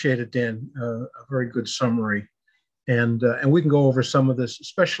appreciate it, Dan. A very good summary, and we can go over some of this,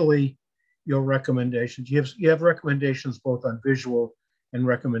 especially your recommendations. You have recommendations both on visual and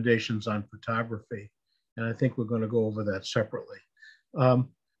recommendations on photography, and I think we're going to go over that separately.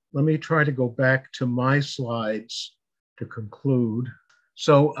 Let me try to go back to my slides to conclude.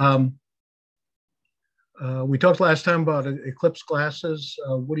 So We talked last time about Eclipse glasses.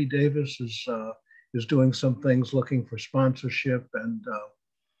 Woody Davis is doing some things looking for sponsorship, and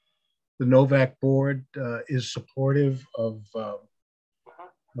the NOVAC board is supportive of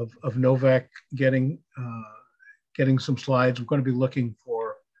NOVAC getting some slides. We're going to be looking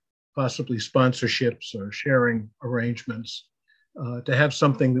for possibly sponsorships or sharing arrangements to have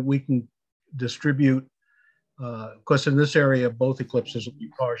something that we can distribute. Of course, in this area, both eclipses will be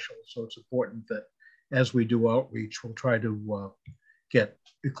partial, so it's important that as we do outreach, we'll try to get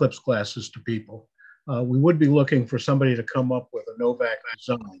eclipse glasses to people. We would be looking for somebody to come up with a NOVAC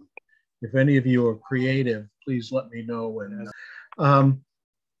design. If any of you are creative, please let me know. And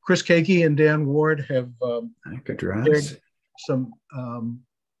Chris Kagi and Dan Ward have shared some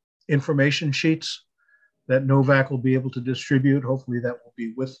information sheets that NOVAC will be able to distribute. Hopefully that will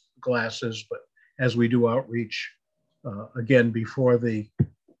be with glasses, but as we do outreach, again,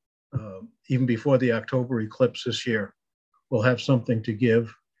 even before the October eclipse this year, we'll have something to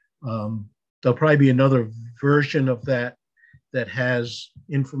give. There'll probably be another version of that has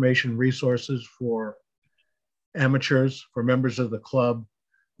information resources for amateurs, for members of the club.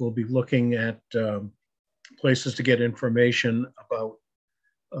 We'll be looking at places to get information about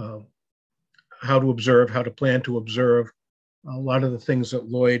how to observe, how to plan to observe. A lot of the things that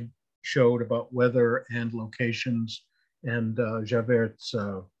Lloyd showed about weather and locations, and Javert's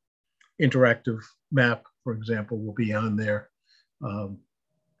interactive map, for example, will be on there.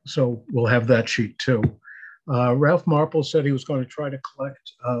 So we'll have that sheet too. Ralph Marple said he was going to try to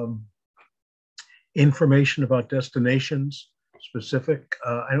collect information about destinations specific.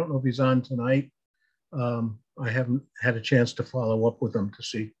 I don't know if he's on tonight. I haven't had a chance to follow up with him to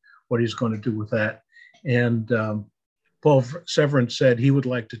see what he's going to do with that. And Paul Severance said he would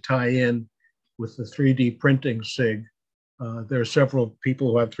like to tie in with the 3D printing SIG. There are several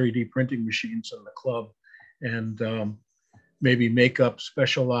people who have 3D printing machines in the club, and maybe make up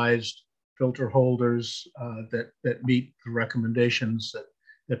specialized filter holders that meet the recommendations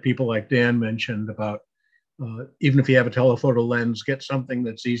that people like Dan mentioned about. Even if you have a telephoto lens, get something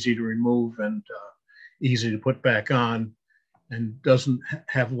that's easy to remove and easy to put back on, and doesn't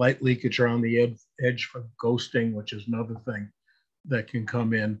have light leakage around the edge for ghosting, which is another thing that can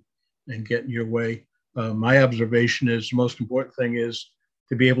come in and get in your way. My observation is the most important thing is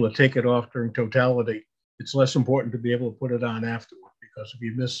to be able to take it off during totality. It's less important to be able to put it on afterward, because if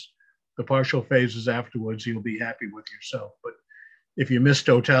you miss the partial phases afterwards, you'll be happy with yourself. But if you miss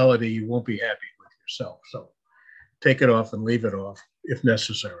totality, you won't be happy with yourself. So take it off and leave it off if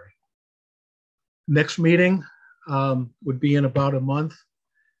necessary. Next meeting would be in about a month.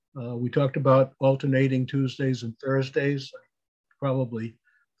 We talked about alternating Tuesdays and Thursdays, probably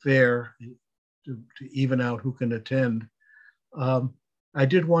fair to even out who can attend. I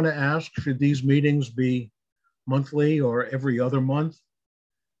did want to ask, should these meetings be monthly or every other month?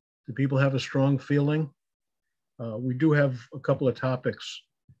 Do people have a strong feeling? We do have a couple of topics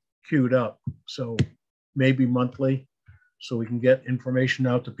queued up, so maybe monthly, so we can get information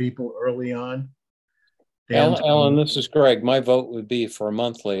out to people early on. Alan, this is Greg. My vote would be for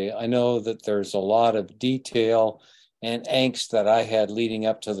monthly. I know that there's a lot of detail and angst that I had leading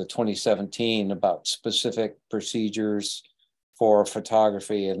up to the 2017 about specific procedures for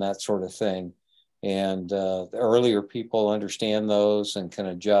photography and that sort of thing. And the earlier people understand those and can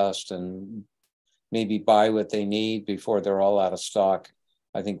adjust and maybe buy what they need before they're all out of stock.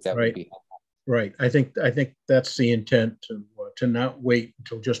 I think that would be helpful. Right. I think that's the intent, to not wait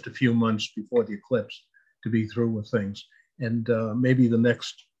until just a few months before the eclipse to be through with things. And maybe the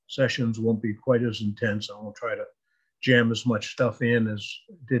next sessions won't be quite as intense. I won't try to jam as much stuff in as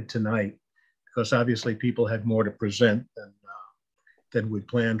did tonight, because obviously people had more to present than we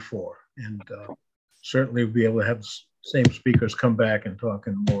planned for. And certainly we'll be able to have the same speakers come back and talk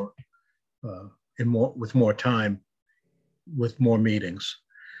with more time, with more meetings.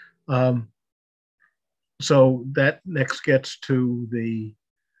 So that next gets to the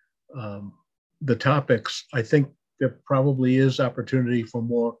topics. I think there probably is opportunity for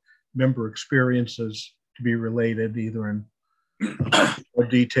more member experiences to be related, either in more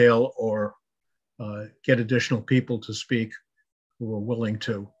detail or get additional people to speak who are willing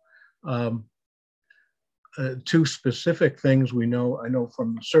to. Two specific things I know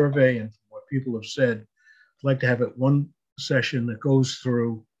from the survey and from what people have said, I'd like to have it one session that goes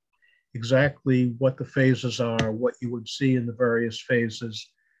through exactly what the phases are, what you would see in the various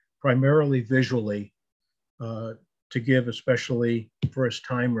phases, primarily visually, to give especially first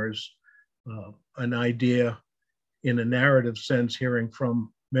timers an idea in a narrative sense, hearing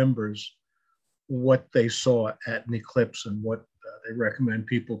from members what they saw at an eclipse and what they recommend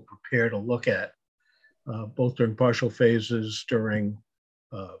people prepare to look at. both during partial phases, during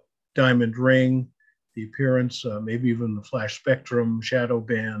diamond ring, the appearance, maybe even the flash spectrum, shadow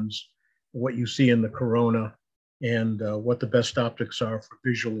bands, what you see in the corona, and what the best optics are for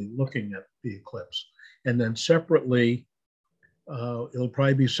visually looking at the eclipse. And then separately, it'll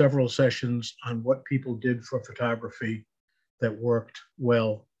probably be several sessions on what people did for photography that worked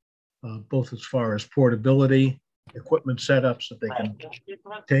well, both as far as portability, equipment setups that they can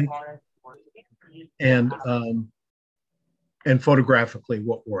take, and photographically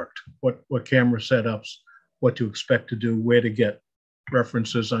what worked, what camera setups, what to expect to do, where to get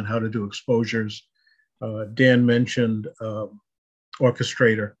references on how to do exposures. Dan mentioned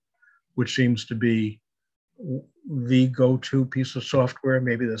Orchestrator, which seems to be the go-to piece of software.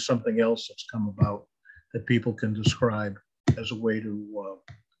 Maybe there's something else that's come about that people can describe as a way to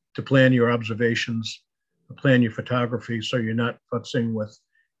plan your observations, plan your photography, so you're not futzing with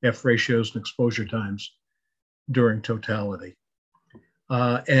F ratios and exposure times during totality.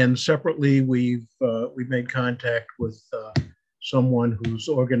 And separately, we've made contact with someone who's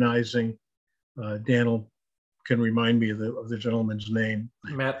organizing. Dan can remind me of the gentleman's name.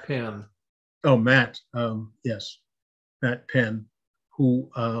 Matt Penn. Oh, Matt. Yes, Matt Penn, who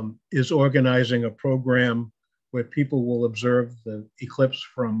is organizing a program where people will observe the eclipse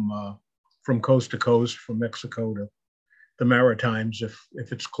from coast to coast, from Mexico to the Maritimes,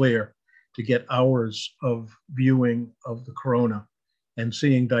 if it's clear, to get hours of viewing of the corona and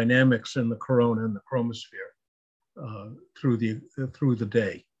seeing dynamics in the corona and the chromosphere through the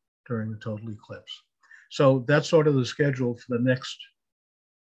day during the total eclipse. So that's sort of the schedule for the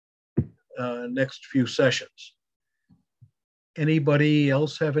next few sessions. Anybody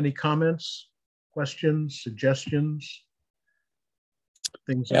else have any comments, questions, suggestions?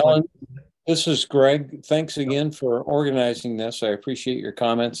 Things Alan, this is Greg. Thanks again for organizing this. I appreciate your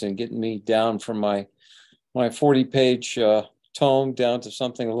comments and getting me down from my 40-page tome down to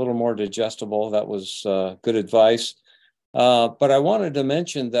something a little more digestible. That was good advice. But I wanted to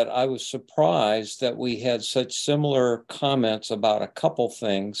mention that I was surprised that we had such similar comments about a couple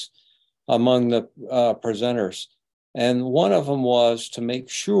things among the presenters. And one of them was to make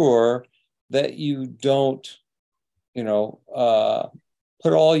sure that you don't,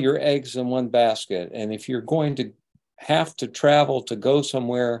 put all your eggs in one basket. And if you're going to have to travel to go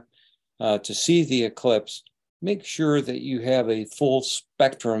somewhere to see the eclipse, make sure that you have a full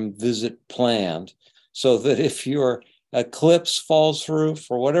spectrum visit planned, so that if your eclipse falls through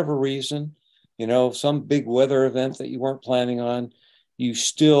for whatever reason, some big weather event that you weren't planning on, you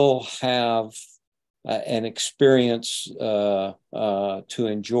still have an experience to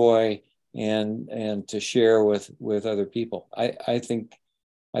enjoy and to share with other people. I think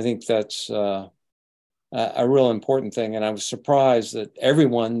that's a real important thing. And I was surprised that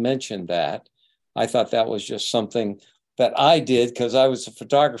everyone mentioned that. I thought that was just something that I did because I was a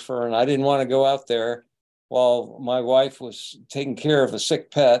photographer and I didn't want to go out there while my wife was taking care of a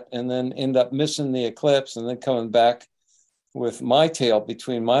sick pet and then end up missing the eclipse and then coming back with my tail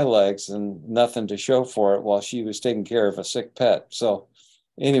between my legs and nothing to show for it while she was taking care of a sick pet. So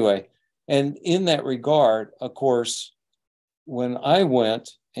anyway, and in that regard, of course, when I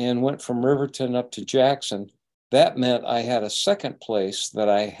went from Riverton up to Jackson, that meant I had a second place that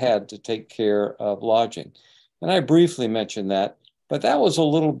I had to take care of lodging. And I briefly mentioned that, but that was a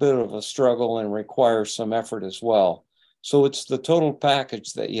little bit of a struggle and requires some effort as well. So it's the total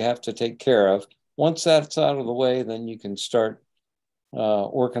package that you have to take care of. Once that's out of the way, then you can start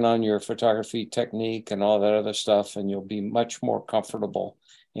working on your photography technique and all that other stuff, and you'll be much more comfortable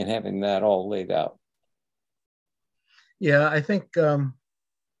in having that all laid out. Yeah, I think the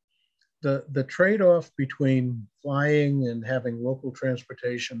trade-off between flying and having local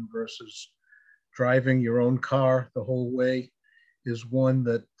transportation versus driving your own car the whole way is one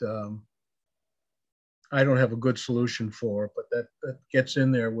that I don't have a good solution for, but that gets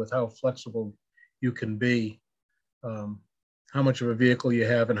in there with how flexible you can be, how much of a vehicle you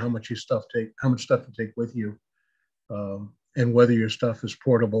have and how much stuff to take with you, and whether your stuff is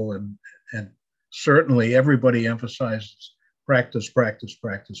portable. And certainly everybody emphasizes practice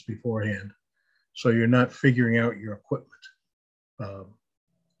beforehand, so you're not figuring out your equipment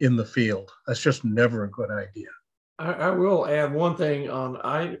in the field. That's just never a good idea. I will add one thing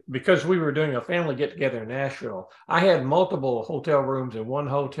because we were doing a family get together in Nashville. I had multiple hotel rooms in one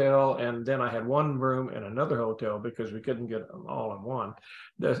hotel, and then I had one room in another hotel because we couldn't get them all in one.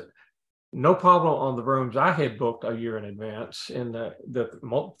 No problem on the rooms I had booked a year in advance in the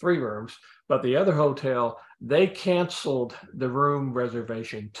 3 rooms, but the other hotel, they canceled the room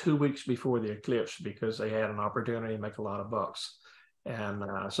reservation 2 weeks before the eclipse because they had an opportunity to make a lot of bucks. And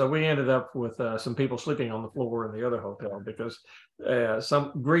so we ended up with some people sleeping on the floor in the other hotel because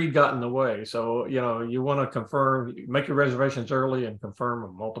some greed got in the way. So, you know, you want to confirm, make your reservations early and confirm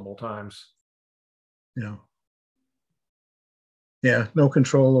them multiple times. Yeah. Yeah, no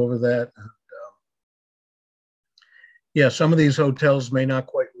control over that. Yeah, some of these hotels may not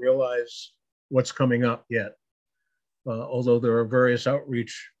quite realize what's coming up yet, although there are various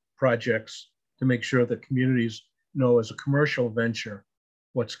outreach projects to make sure that communities know as a commercial venture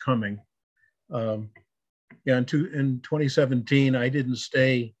what's coming. Yeah, in 2017, I didn't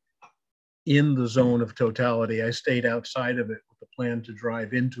stay in the zone of totality. I stayed outside of it with the plan to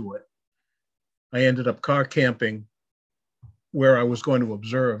drive into it. I ended up car camping where I was going to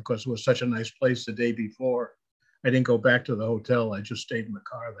observe because it was such a nice place the day before. I didn't go back to the hotel. I just stayed in the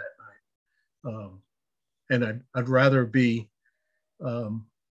car that night. And I'd rather be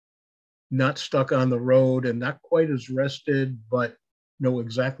not stuck on the road and not quite as rested, but know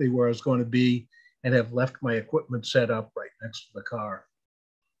exactly where I was going to be and have left my equipment set up right next to the car.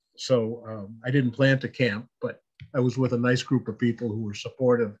 So I didn't plan to camp, but I was with a nice group of people who were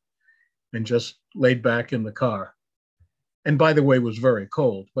supportive and just laid back in the car. And by the way, it was very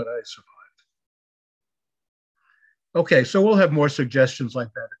cold, but I survived. Okay, so we'll have more suggestions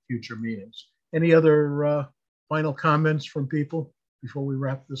like that at future meetings. Any other final comments from people before we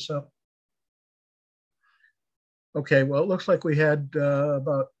wrap this up? Okay, well, it looks like we had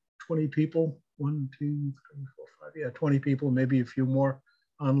about 20 people, 1, 2, 3, 4, 5, yeah, 20 people, maybe a few more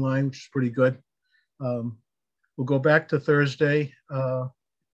online, which is pretty good. We'll go back to Thursday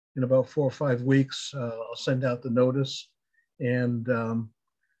in about 4 or 5 weeks. I'll send out the notice, and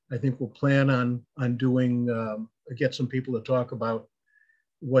I think we'll plan on doing, get some people to talk about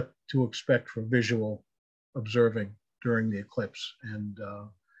what to expect for visual observing during the eclipse, and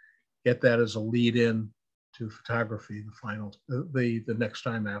get that as a lead in to photography, the next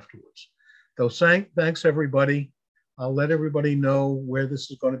time afterwards. So thanks everybody. I'll let everybody know where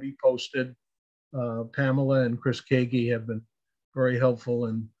this is going to be posted. Pamela and Chris Kagi have been very helpful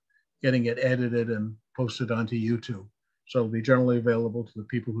in getting it edited and posted onto YouTube. So it'll be generally available to the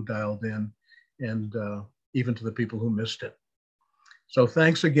people who dialed in and even to the people who missed it. So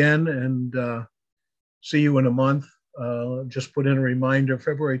thanks again, and see you in a month. Just put in a reminder,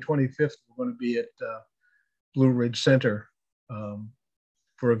 February 25th, we're going to be at Blue Ridge Center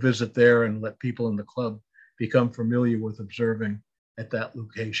for a visit there and let people in the club become familiar with observing at that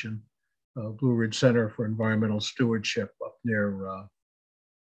location. Blue Ridge Center for Environmental Stewardship up near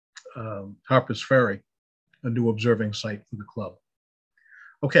Harpers Ferry, a new observing site for the club.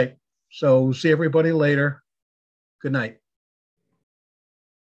 Okay, so see everybody later. Good night.